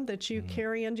from them that you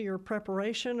carry into your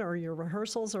preparation or your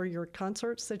rehearsals or your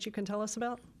concerts that you can tell us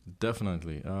about?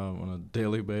 Definitely, on a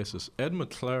daily basis. Ed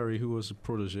McClary, who was a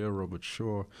protege of Robert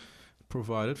Shaw,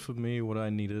 provided for me what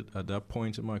I needed at that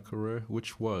point in my career,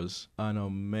 which was an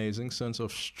amazing sense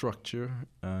of structure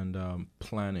and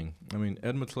planning. I mean,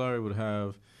 Ed McClary would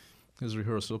have his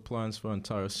rehearsal plans for an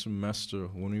entire semester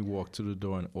when we walked through the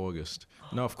door in August.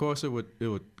 Now, of course, it would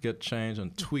get changed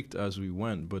and tweaked as we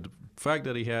went, but the fact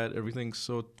that he had everything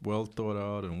so well thought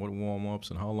out and what warm-ups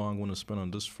and how long I'm going to spend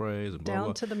on this phrase and blah, blah,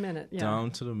 Down to the minute, yeah.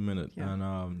 Down to the minute. Yeah.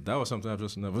 And that was something I've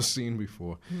just never seen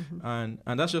before. And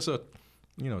that's just a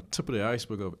tip of the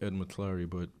iceberg of Ed McClary,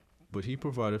 but he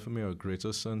provided for me a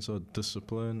greater sense of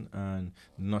discipline and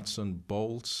nuts and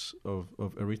bolts of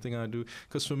everything I do.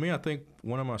 Because for me, I think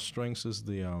one of my strengths is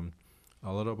a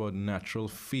lot about natural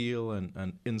feel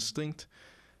and instinct.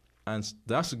 And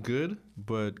that's good,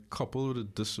 but coupled with the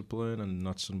discipline and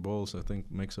nuts and bolts, I think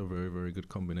makes a very, very good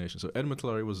combination. So Ed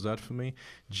McClary was that for me.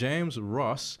 James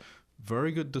Ross,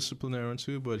 very good disciplinarian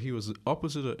too, but he was the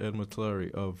opposite of Ed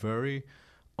McClary, a very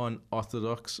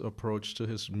unorthodox approach to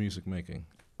his music making.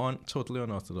 Totally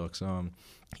unorthodox.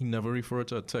 He never referred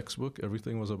to a textbook.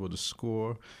 Everything was about the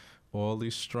score, all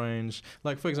these strange...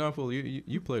 Like, for example,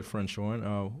 you played French horn.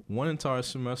 One entire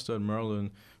semester at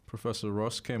Maryland, Professor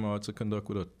Ross came out to conduct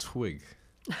with a twig.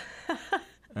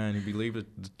 And he believed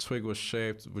that the twig was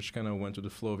shaped, which kind of went to the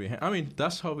flow of your hand. I mean,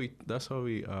 that's how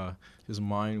his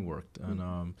mind worked.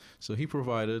 And so he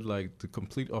provided, like, the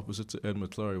complete opposite to Ed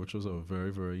McClary, which was a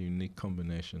very, very unique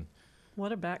combination.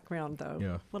 What a background, though.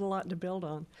 Yeah. What a lot to build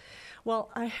on.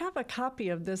 Well, I have a copy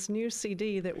of this new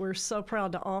CD that we're so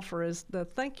proud to offer as the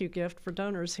thank you gift for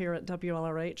donors here at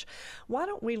WLRH. Why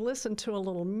don't we listen to a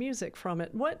little music from it?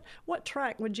 What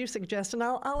track would you suggest? And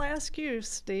I'll ask you,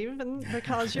 Steve, and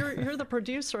because you're the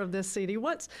producer of this CD.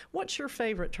 What's your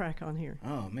favorite track on here?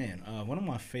 Oh, man. One of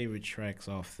my favorite tracks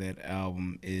off that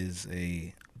album is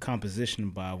a composition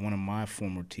by one of my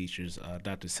former teachers,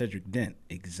 Dr. Cedric Dent,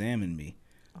 Examine Me.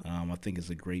 I think it's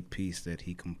a great piece that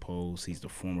he composed. He's the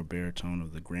former baritone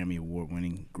of the Grammy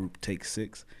Award-winning group Take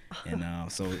Six,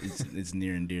 and so it's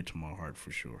near and dear to my heart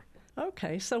for sure.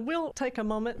 Okay, so we'll take a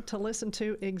moment to listen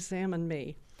to Examine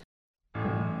Me.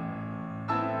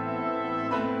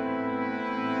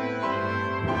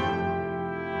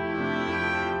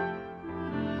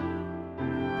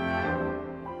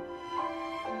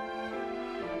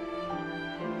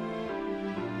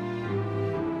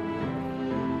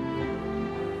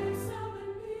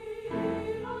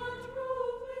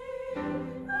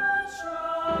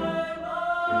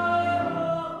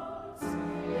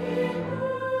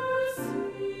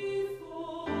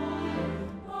 Merciful,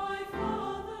 my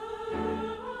Father.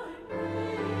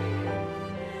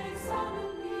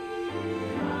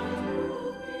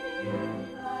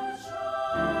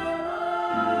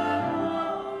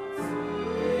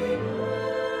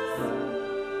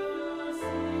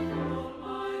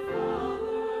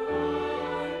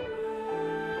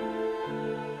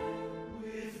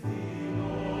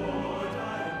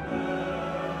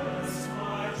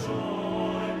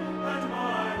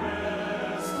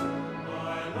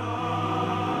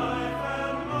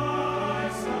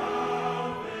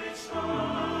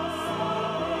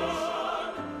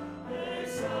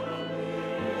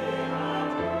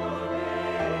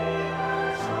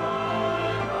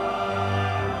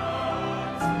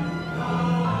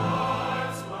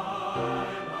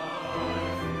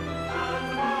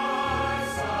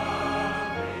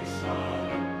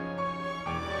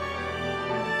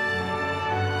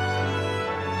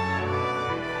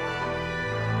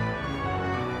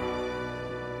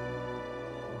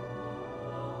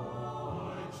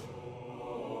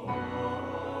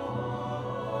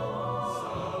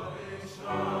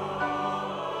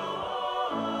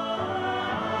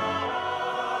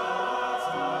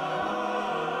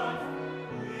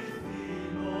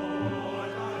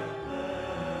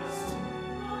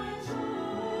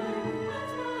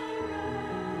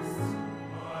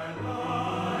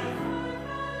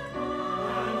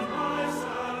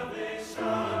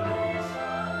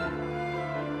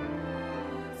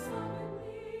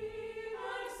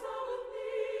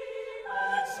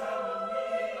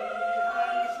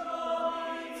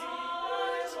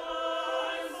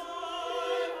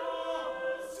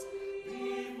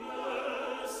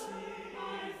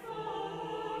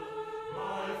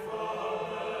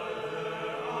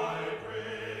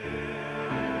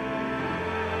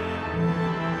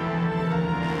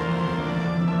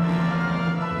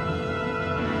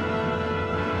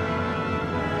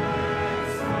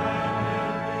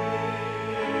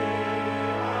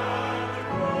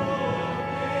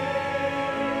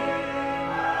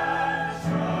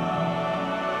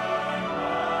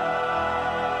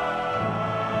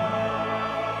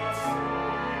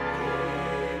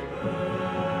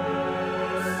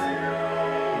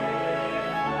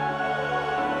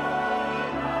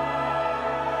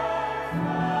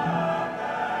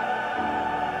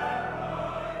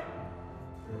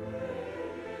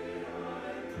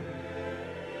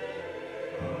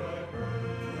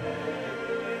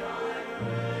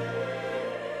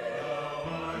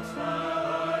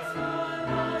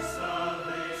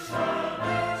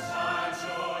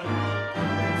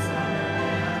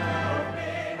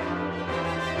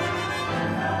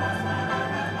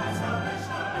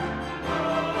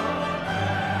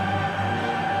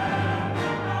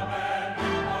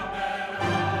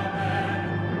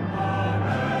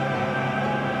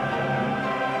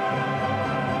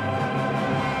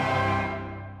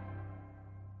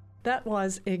 That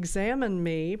was Examine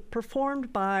Me,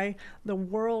 performed by the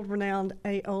world-renowned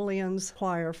Aeolians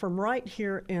Choir from right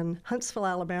here in Huntsville,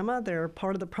 Alabama. They're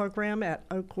part of the program at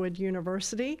Oakwood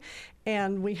University,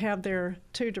 and we have their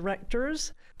two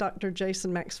directors, Dr.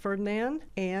 Jason Max Ferdinand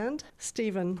and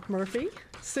Stephen Murphy,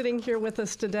 sitting here with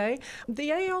us today. The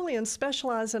Aeolians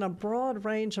specialize in a broad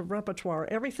range of repertoire,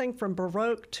 everything from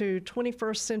Baroque to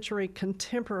 21st century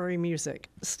contemporary music.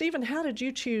 Stephen, how did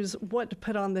you choose what to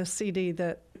put on this CD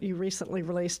that you recently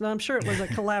released? And I'm sure it was a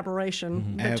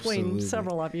collaboration between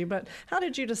several of you, but how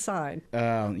did you decide?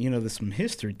 There's some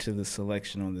history to the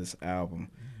selection on this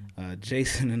album.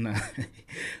 Jason and I,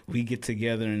 we get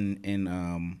together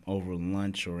in over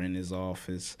lunch or in his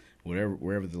office,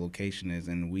 wherever the location is,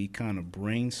 and we kind of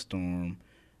brainstorm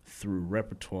through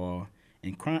repertoire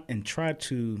and try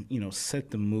to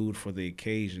set the mood for the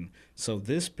occasion. So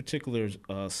this particular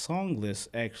song list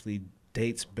actually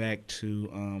dates back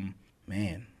to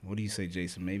what do you say,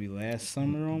 Jason? Maybe last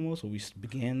summer almost, or we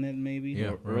began that maybe,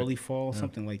 or early fall,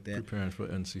 something like that. Preparing for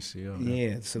NCCO.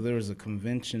 Yeah. So there was a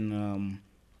convention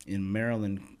in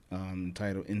Maryland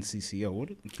titled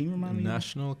NCCO. Can you remind me?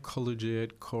 National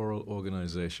Collegiate Choral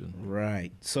Organization.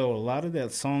 Right. So a lot of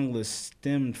that song list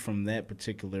stemmed from that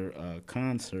particular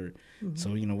concert. Mm-hmm.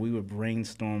 So, we would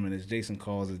brainstorm, and as Jason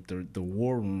calls it, the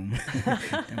war room.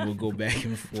 And we'll go back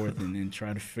and forth and then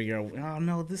try to figure out, oh,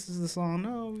 no, this is the song.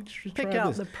 No, we should pick try out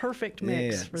this. the perfect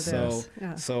mix for this.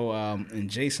 And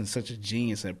Jason's such a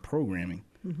genius at programming.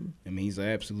 Mm-hmm. I mean, he's an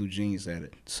absolute genius at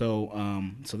it. So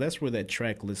that's where that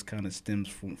track list kind of stems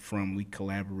from. We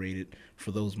collaborated for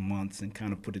those months and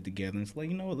kind of put it together. And it's like,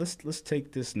 let's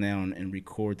take this now and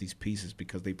record these pieces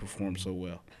because they perform so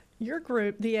well. Your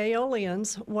group, the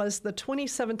Aeolians, was the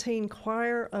 2017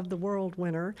 Choir of the World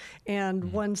winner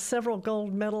and won several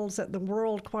gold medals at the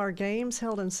World Choir Games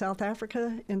held in South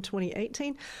Africa in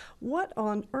 2018. What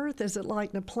on earth is it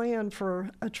like to plan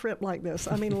for a trip like this?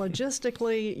 I mean,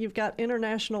 logistically, you've got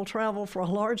international travel for a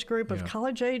large group of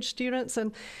college-age students.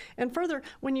 And further,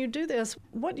 when you do this,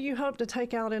 what do you hope to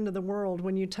take out into the world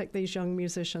when you take these young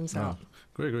musicians out?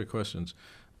 Great questions.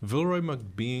 Vilroy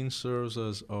McBean serves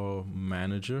as our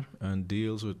manager and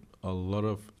deals with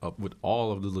with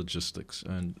all of the logistics.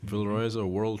 And Vilroy is a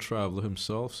world traveler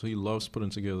himself, so he loves putting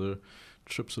together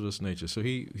trips of this nature. So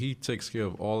he takes care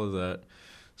of all of that.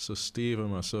 So Steve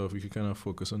and myself, we could kind of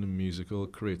focus on the musical,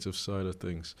 creative side of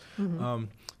things. Mm-hmm.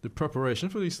 The preparation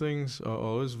for these things are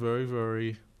always very,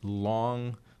 very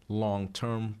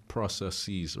long-term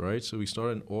processes, right? So we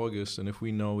start in August, and if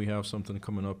we know we have something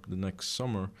coming up the next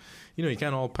summer, you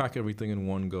can't all pack everything in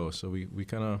one go. So we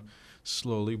kind of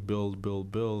slowly build,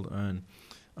 and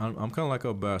I'm kind of like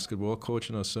a basketball coach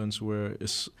in a sense where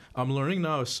I'm learning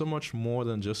now it's so much more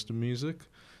than just the music.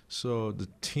 So the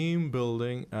team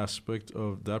building aspect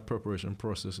of that preparation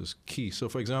process is key. So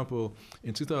for example,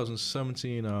 in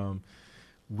 2017,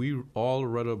 we all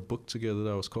read a book together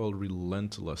that was called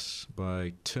Relentless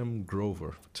by Tim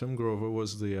Grover. Tim Grover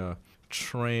was the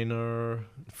trainer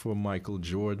for Michael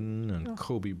Jordan and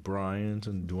Kobe Bryant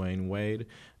and Dwayne Wade,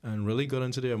 and really got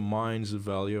into their minds the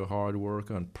value of hard work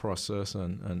and process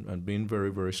and being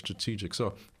very, very strategic.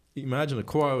 So imagine a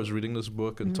choir was reading this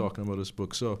book and talking about this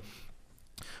book. So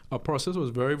our process was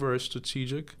very, very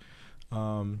strategic.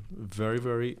 Very,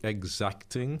 very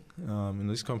exacting. In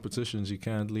these competitions, you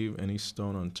can't leave any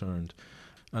stone unturned.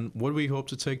 And what we hope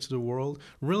to take to the world,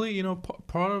 really,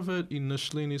 part of it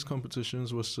initially in these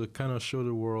competitions was to kind of show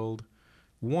the world,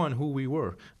 one, who we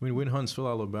were. I mean, we're in Huntsville,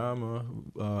 Alabama.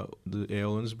 The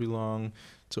Aeolians belong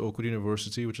to Oakwood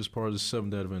University, which is part of the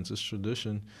Seventh-day Adventist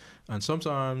tradition. And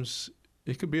sometimes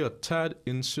it could be a tad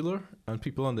insular, and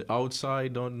people on the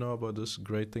outside don't know about this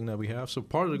great thing that we have. So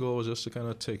part of the goal was just to kind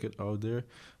of take it out there.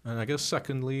 And I guess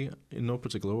secondly, in no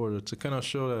particular order, to kind of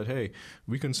show that, hey,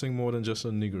 we can sing more than just a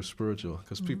Negro spiritual.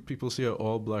 Because people see an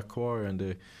all-black choir and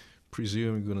they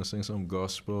presume you're going to sing some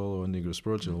gospel or Negro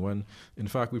spiritual, when in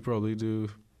fact we probably do,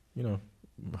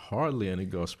 hardly any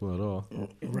gospel at all.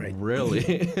 Right. Rarely.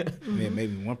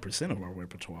 Maybe 1% of our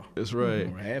repertoire. That's right.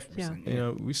 Or 0.5%. Yeah.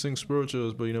 We sing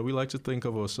spirituals, but we like to think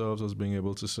of ourselves as being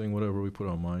able to sing whatever we put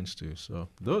our minds to. So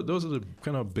those are the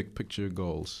kind of big picture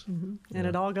goals. Mm-hmm. And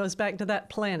it all goes back to that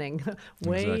planning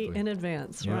way in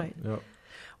advance, right? Yep.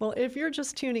 Well, if you're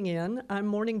just tuning in, I'm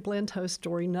Morning Blend host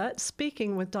Dory Nutt,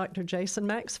 speaking with Dr. Jason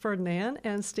Max Ferdinand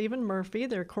and Stephen Murphy.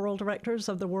 They're choral directors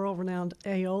of the world-renowned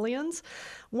Aeolians,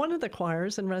 one of the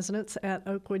choirs in residence at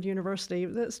Oakwood University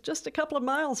that's just a couple of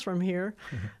miles from here,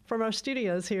 from our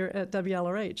studios here at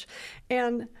WLRH.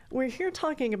 And we're here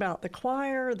talking about the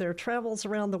choir, their travels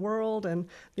around the world, and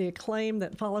the acclaim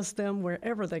that follows them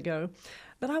wherever they go.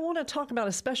 But I want to talk about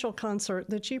a special concert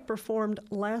that you performed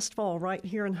last fall right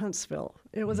here in Huntsville.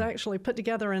 It was actually put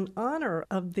together in honor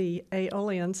of the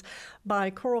Aeolians by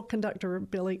choral conductor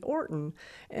Billy Orton,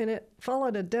 and it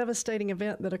followed a devastating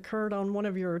event that occurred on one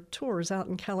of your tours out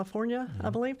in California,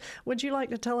 I believe. Would you like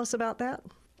to tell us about that?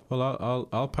 Well,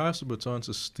 I'll pass the baton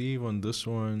to Steve on this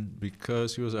one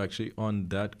because he was actually on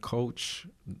that coach.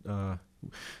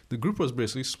 The group was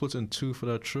basically split in two for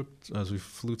that trip as we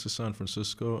flew to San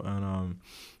Francisco.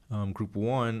 And Group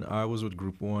 1, I was with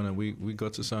Group 1, and we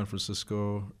got to San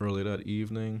Francisco early that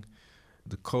evening.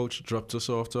 The coach dropped us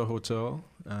off to a hotel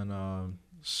and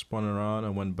spun around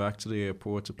and went back to the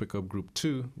airport to pick up Group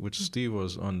 2, which Steve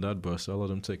was on that bus. I'll let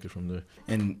him take it from there.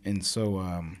 And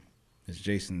so, as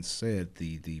Jason said,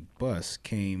 the bus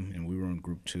came, and we were in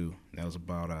Group 2. That was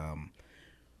about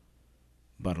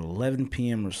 11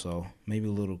 p.m. or so, maybe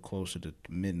a little closer to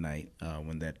midnight,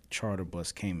 when that charter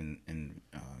bus came and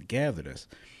gathered us.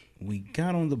 We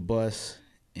got on the bus,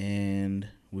 and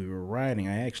we were riding.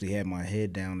 I actually had my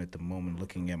head down at the moment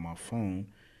looking at my phone,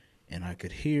 and I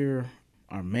could hear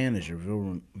our manager,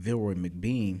 Vilroy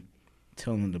McBean,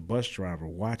 telling the bus driver,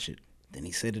 watch it. Then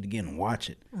he said it again, watch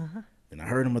it. Uh-huh. Then I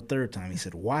heard him a third time. He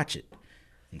said, watch it.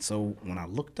 And so when I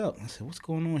looked up, I said, what's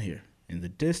going on here? In the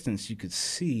distance, you could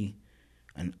see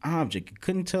an object. You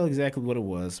couldn't tell exactly what it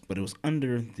was, but it was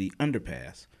under the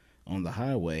underpass on the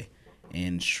highway.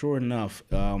 And sure enough,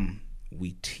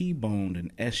 we T-boned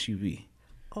an SUV.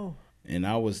 Oh. And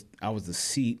I was the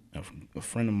seat. A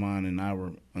friend of mine and I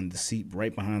were on the seat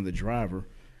right behind the driver,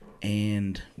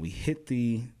 and we hit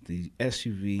the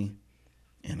SUV.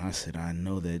 And I said, I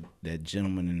know that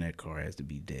gentleman in that car has to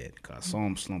be dead, because I saw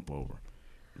him slump over.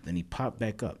 But then he popped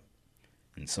back up.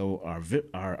 And so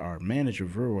our manager,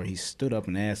 Vilroy, he stood up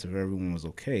and asked if everyone was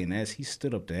okay. And as he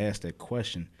stood up to ask that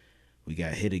question, we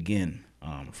got hit again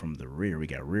from the rear. We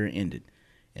got rear-ended.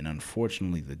 And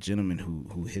unfortunately, the gentleman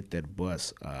who hit that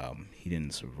bus, he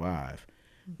didn't survive.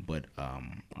 But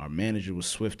our manager was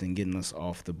swift in getting us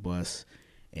off the bus,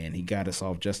 and he got us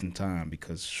off just in time,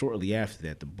 because shortly after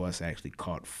that, the bus actually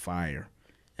caught fire,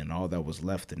 and all that was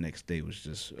left the next day was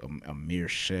just a mere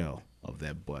shell of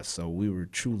that bus. So we were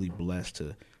truly blessed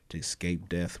to escape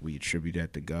death. We attribute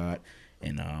that to God,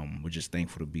 and we're just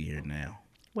thankful to be here now.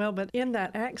 Well, but in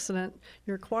that accident,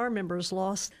 your choir members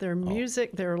lost their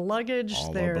music, their luggage,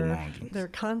 their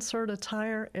concert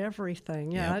attire,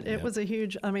 everything. Yeah, it was a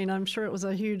huge, I'm sure it was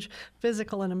a huge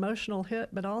physical and emotional hit,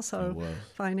 but also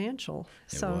financial.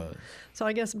 So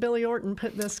I guess Billy Orton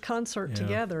put this concert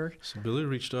together. So Billy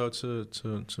reached out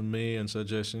to me and said,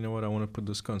 Jason, you know what, I want to put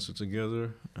this concert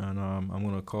together, and I'm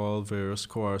going to call various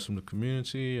choirs from the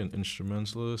community and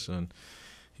instrumentalists, and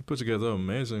he put together an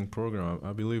amazing program.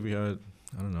 I believe we had,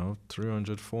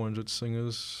 300, 400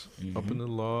 singers up in the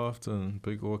loft and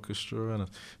big orchestra, and it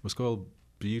was called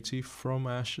Beauty from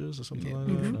Ashes or something like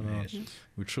that. And,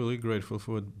 we're truly grateful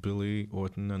for what Billy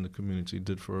Orton and the community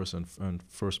did for us, and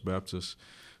First Baptist.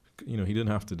 He didn't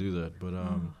have to do that, but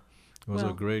it was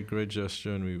a great, great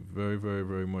gesture, and we very, very,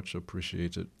 very much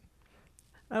appreciate it.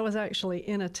 I was actually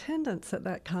in attendance at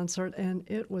that concert, and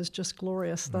it was just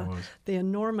glorious. The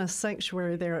enormous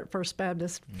sanctuary there at First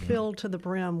Baptist filled to the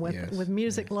brim with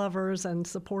music lovers and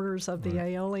supporters of the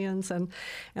Aeolians.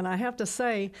 And I have to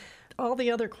say, all the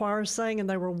other choirs sang, and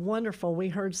they were wonderful. We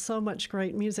heard so much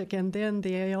great music, and then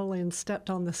the Aeolians stepped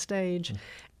on the stage,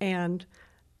 and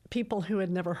people who had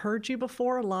never heard you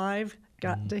before live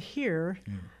got to hear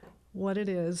what it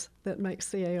is that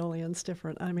makes the Aeolians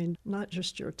different. Not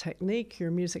just your technique,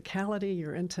 your musicality,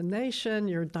 your intonation,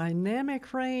 your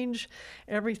dynamic range,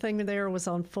 everything there was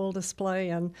on full display,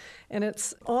 and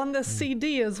it's on the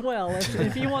CD as well,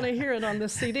 if you want to hear it on the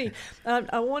CD.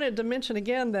 I wanted to mention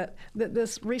again that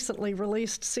this recently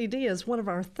released CD is one of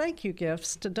our thank you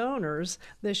gifts to donors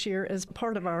this year as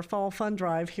part of our fall fund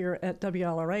drive here at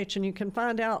WLRH, and you can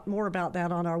find out more about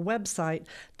that on our website,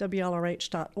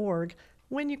 WLRH.org,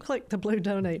 when you click the blue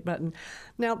donate button.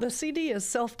 Now, the CD is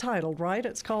self-titled, right?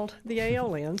 It's called The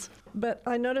Aeolians. But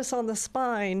I notice on the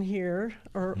spine here,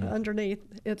 or underneath,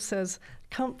 it says,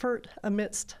 Comfort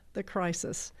Amidst the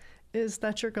Crisis. Is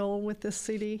that your goal with this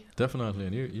CD? Definitely,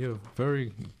 and you're a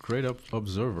very great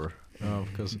observer,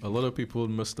 because a lot of people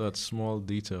miss that small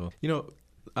detail.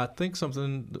 I think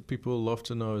something that people love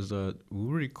to know is that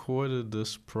we recorded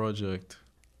this project,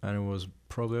 and it was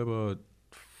probably about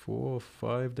 4 or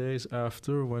 5 days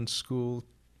after when school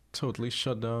totally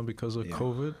shut down because of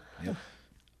COVID.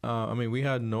 Yeah. We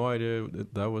had no idea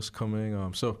that was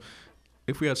coming. So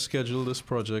if we had scheduled this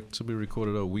project to be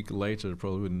recorded a week later, it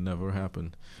probably would never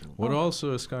happen. What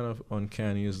also is kind of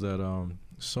uncanny is that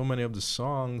so many of the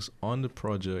songs on the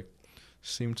project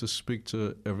seem to speak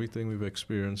to everything we've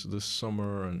experienced this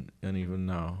summer and even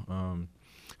now.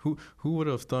 Who would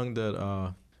have thought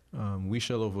that We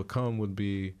Shall Overcome would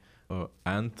be an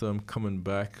anthem coming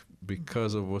back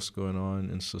because of what's going on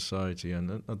in society? And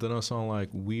that doesn't sound like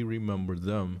we remember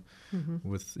them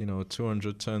with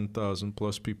 210,000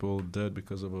 plus people dead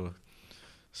because of a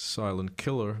silent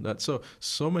killer.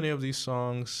 So many of these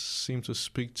songs seem to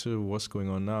speak to what's going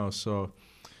on now. So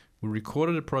we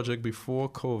recorded the project before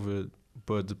COVID,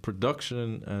 but the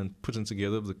production and putting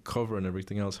together the cover and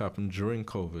everything else happened during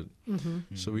COVID.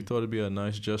 So we thought it'd be a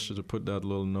nice gesture to put that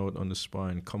little note on the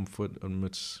spine, comfort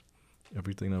amidst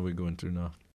everything that we're going through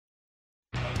now.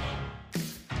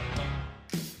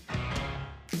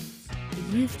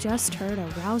 You've just heard a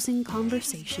rousing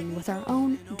conversation with our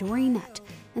own Dory Nutt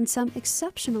and some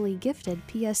exceptionally gifted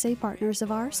PSA partners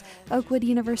of ours, Oakwood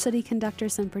University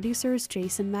conductors and producers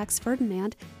Jason Max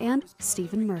Ferdinand and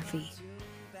Stephen Murphy.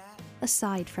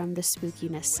 Aside from the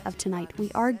spookiness of tonight,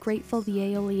 we are grateful the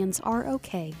Aeolians are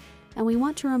okay, and we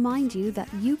want to remind you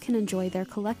that you can enjoy their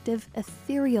collective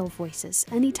ethereal voices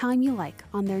anytime you like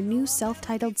on their new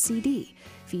self-titled CD,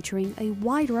 featuring a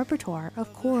wide repertoire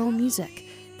of choral music.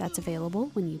 That's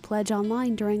available when you pledge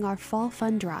online during our Fall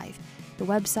Fund Drive. The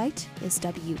website is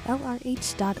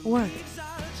WLRH.org.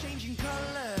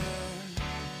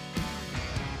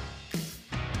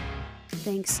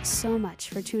 Thanks so much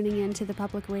for tuning in to the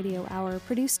Public Radio Hour,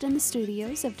 produced in the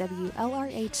studios of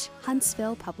WLRH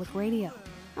Huntsville Public Radio.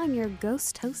 I'm your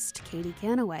ghost host, Katie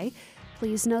Canaway.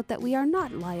 Please note that we are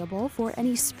not liable for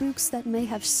any spooks that may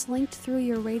have slinked through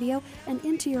your radio and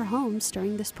into your homes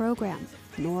during this program,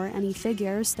 nor any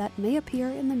figures that may appear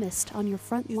in the mist on your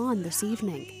front lawn this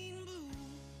evening.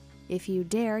 If you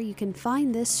dare, you can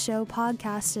find this show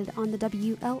podcasted on the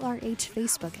WLRH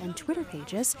Facebook and Twitter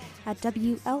pages at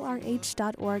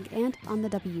WLRH.org and on the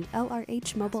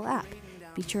WLRH mobile app.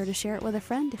 Be sure to share it with a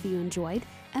friend if you enjoyed,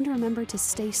 and remember to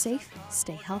stay safe,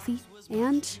 stay healthy,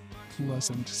 and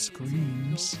Pleasant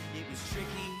screams. It was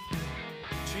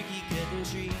tricky, couldn't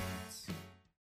treat.